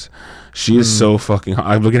Rhoades. She is so fucking hot.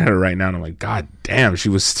 I'm looking at her right now and I'm like, God damn,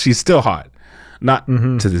 she's still hot. Not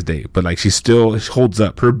to this day, but like she still holds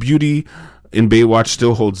up. Her beauty in Baywatch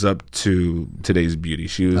still holds up to today's beauty.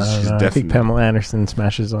 She's definitely. I think Pamela Anderson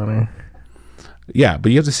smashes on her. Yeah,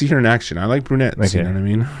 but you have to see her in action. I like brunettes. Okay. You know what I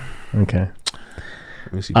mean? Okay.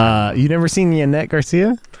 Let me see. You never seen Yanette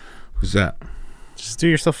Garcia? Who's that? Just do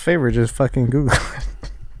yourself a favor. Just fucking Google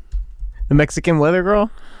it. The Mexican weather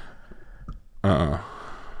girl? Oh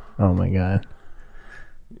my god.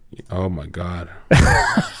 Oh my god.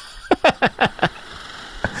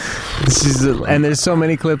 And there's so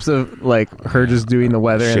many clips of like her just doing the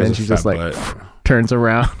weather, and then she just like turns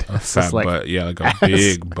around. A fat butt, yeah, like a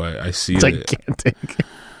big butt. I see it. Gigantic.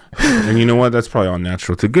 And you know what? That's probably all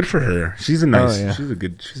natural. Too good for her. She's a nice. She's a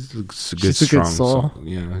good strong soul.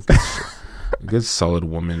 Yeah, a good solid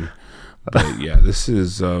woman. But yeah, this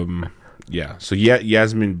is So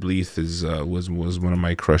Yasmin Bleeth was one of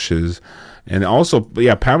my crushes. And also,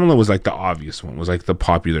 Pamela was like the obvious one, was like the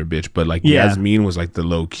popular bitch, but like Yasmin was like the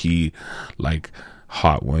low key, like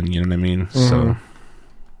hot one. You know what I mean? So,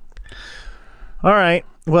 all right.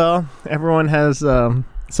 Well, everyone has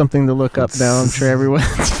something to look up now. I'm sure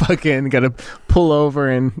everyone's fucking got to pull over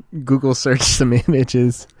and Google search some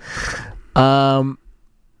images.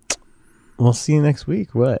 We'll see you next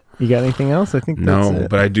week. What? You got anything else? I think that's it.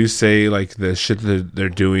 But I do say, like, the shit that they're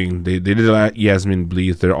doing. They did Yasmin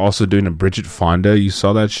Bleeth. They're also doing a Bridget Fonda. You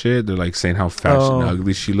saw that shit? They're like saying how fat and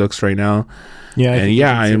ugly she looks right now.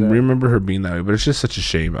 Yeah, I remember her being that way, but it's just such a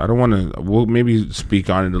shame. I don't want to. We'll maybe speak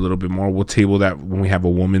on it a little bit more. We'll table that when we have a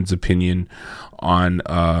woman's opinion on.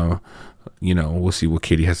 We'll see what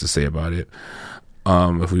Katie has to say about it.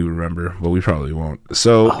 If we remember, but we probably won't.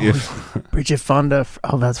 So if Bridget Fonda,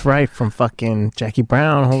 that's right, from fucking Jackie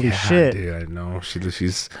Brown. Holy shit! Dude, I know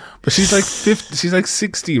she's like 50. She's like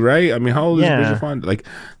 60, right? I mean, how old is Bridget Fonda? Like,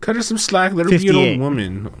 cut her some slack. Let her 58. Be an old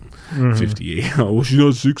woman. 58. Oh, she's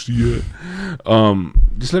not 60 yet.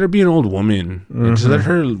 Just let her be an old woman. Just let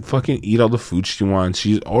her fucking eat all the food she wants.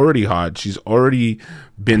 She's already hot. She's already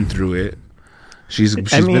been through it. She's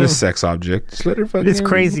been a sex object. Just let her fucking. It's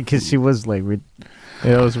crazy because she was like,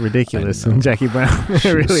 it was ridiculous in Jackie Brown. It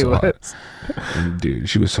really was. And dude,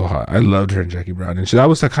 she was so hot. I loved her in Jackie Brown, and that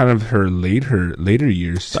was like kind of her later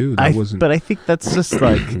years too. But I think that's just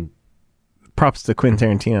like props to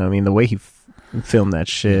Quentin Tarantino. I mean, the way he filmed that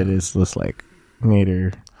shit is just like made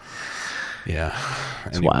her. Yeah,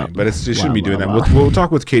 it's wild. But it shouldn't be doing that. We'll talk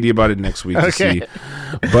with Katie about it next week to see.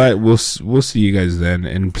 But we'll see you guys then,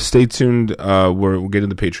 and stay tuned. We'll get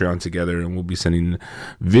into Patreon together, and we'll be sending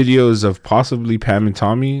videos of possibly Pam and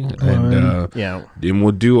Tommy, and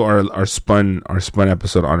we'll do our spun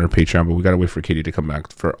episode on our Patreon. But we gotta wait for Katie to come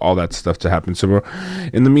back for all that stuff to happen. So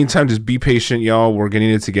in the meantime, just be patient, y'all. We're getting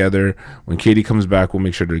it together. When Katie comes back, we'll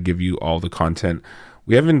make sure to give you all the content.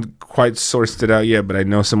 We haven't quite sourced it out yet, but I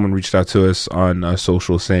know someone reached out to us on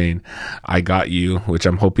social saying, I got you, which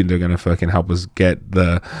I'm hoping they're going to fucking help us get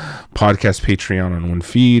the podcast Patreon on one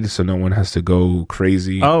feed so no one has to go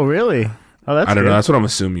crazy. Oh, really? Oh, that's I don't know. That's what I'm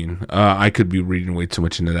assuming. I could be reading way too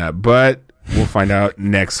much into that, but we'll find out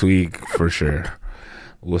next week for sure.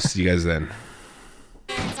 We'll see you guys then.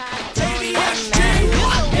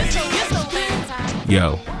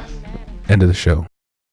 Yo, end of the show.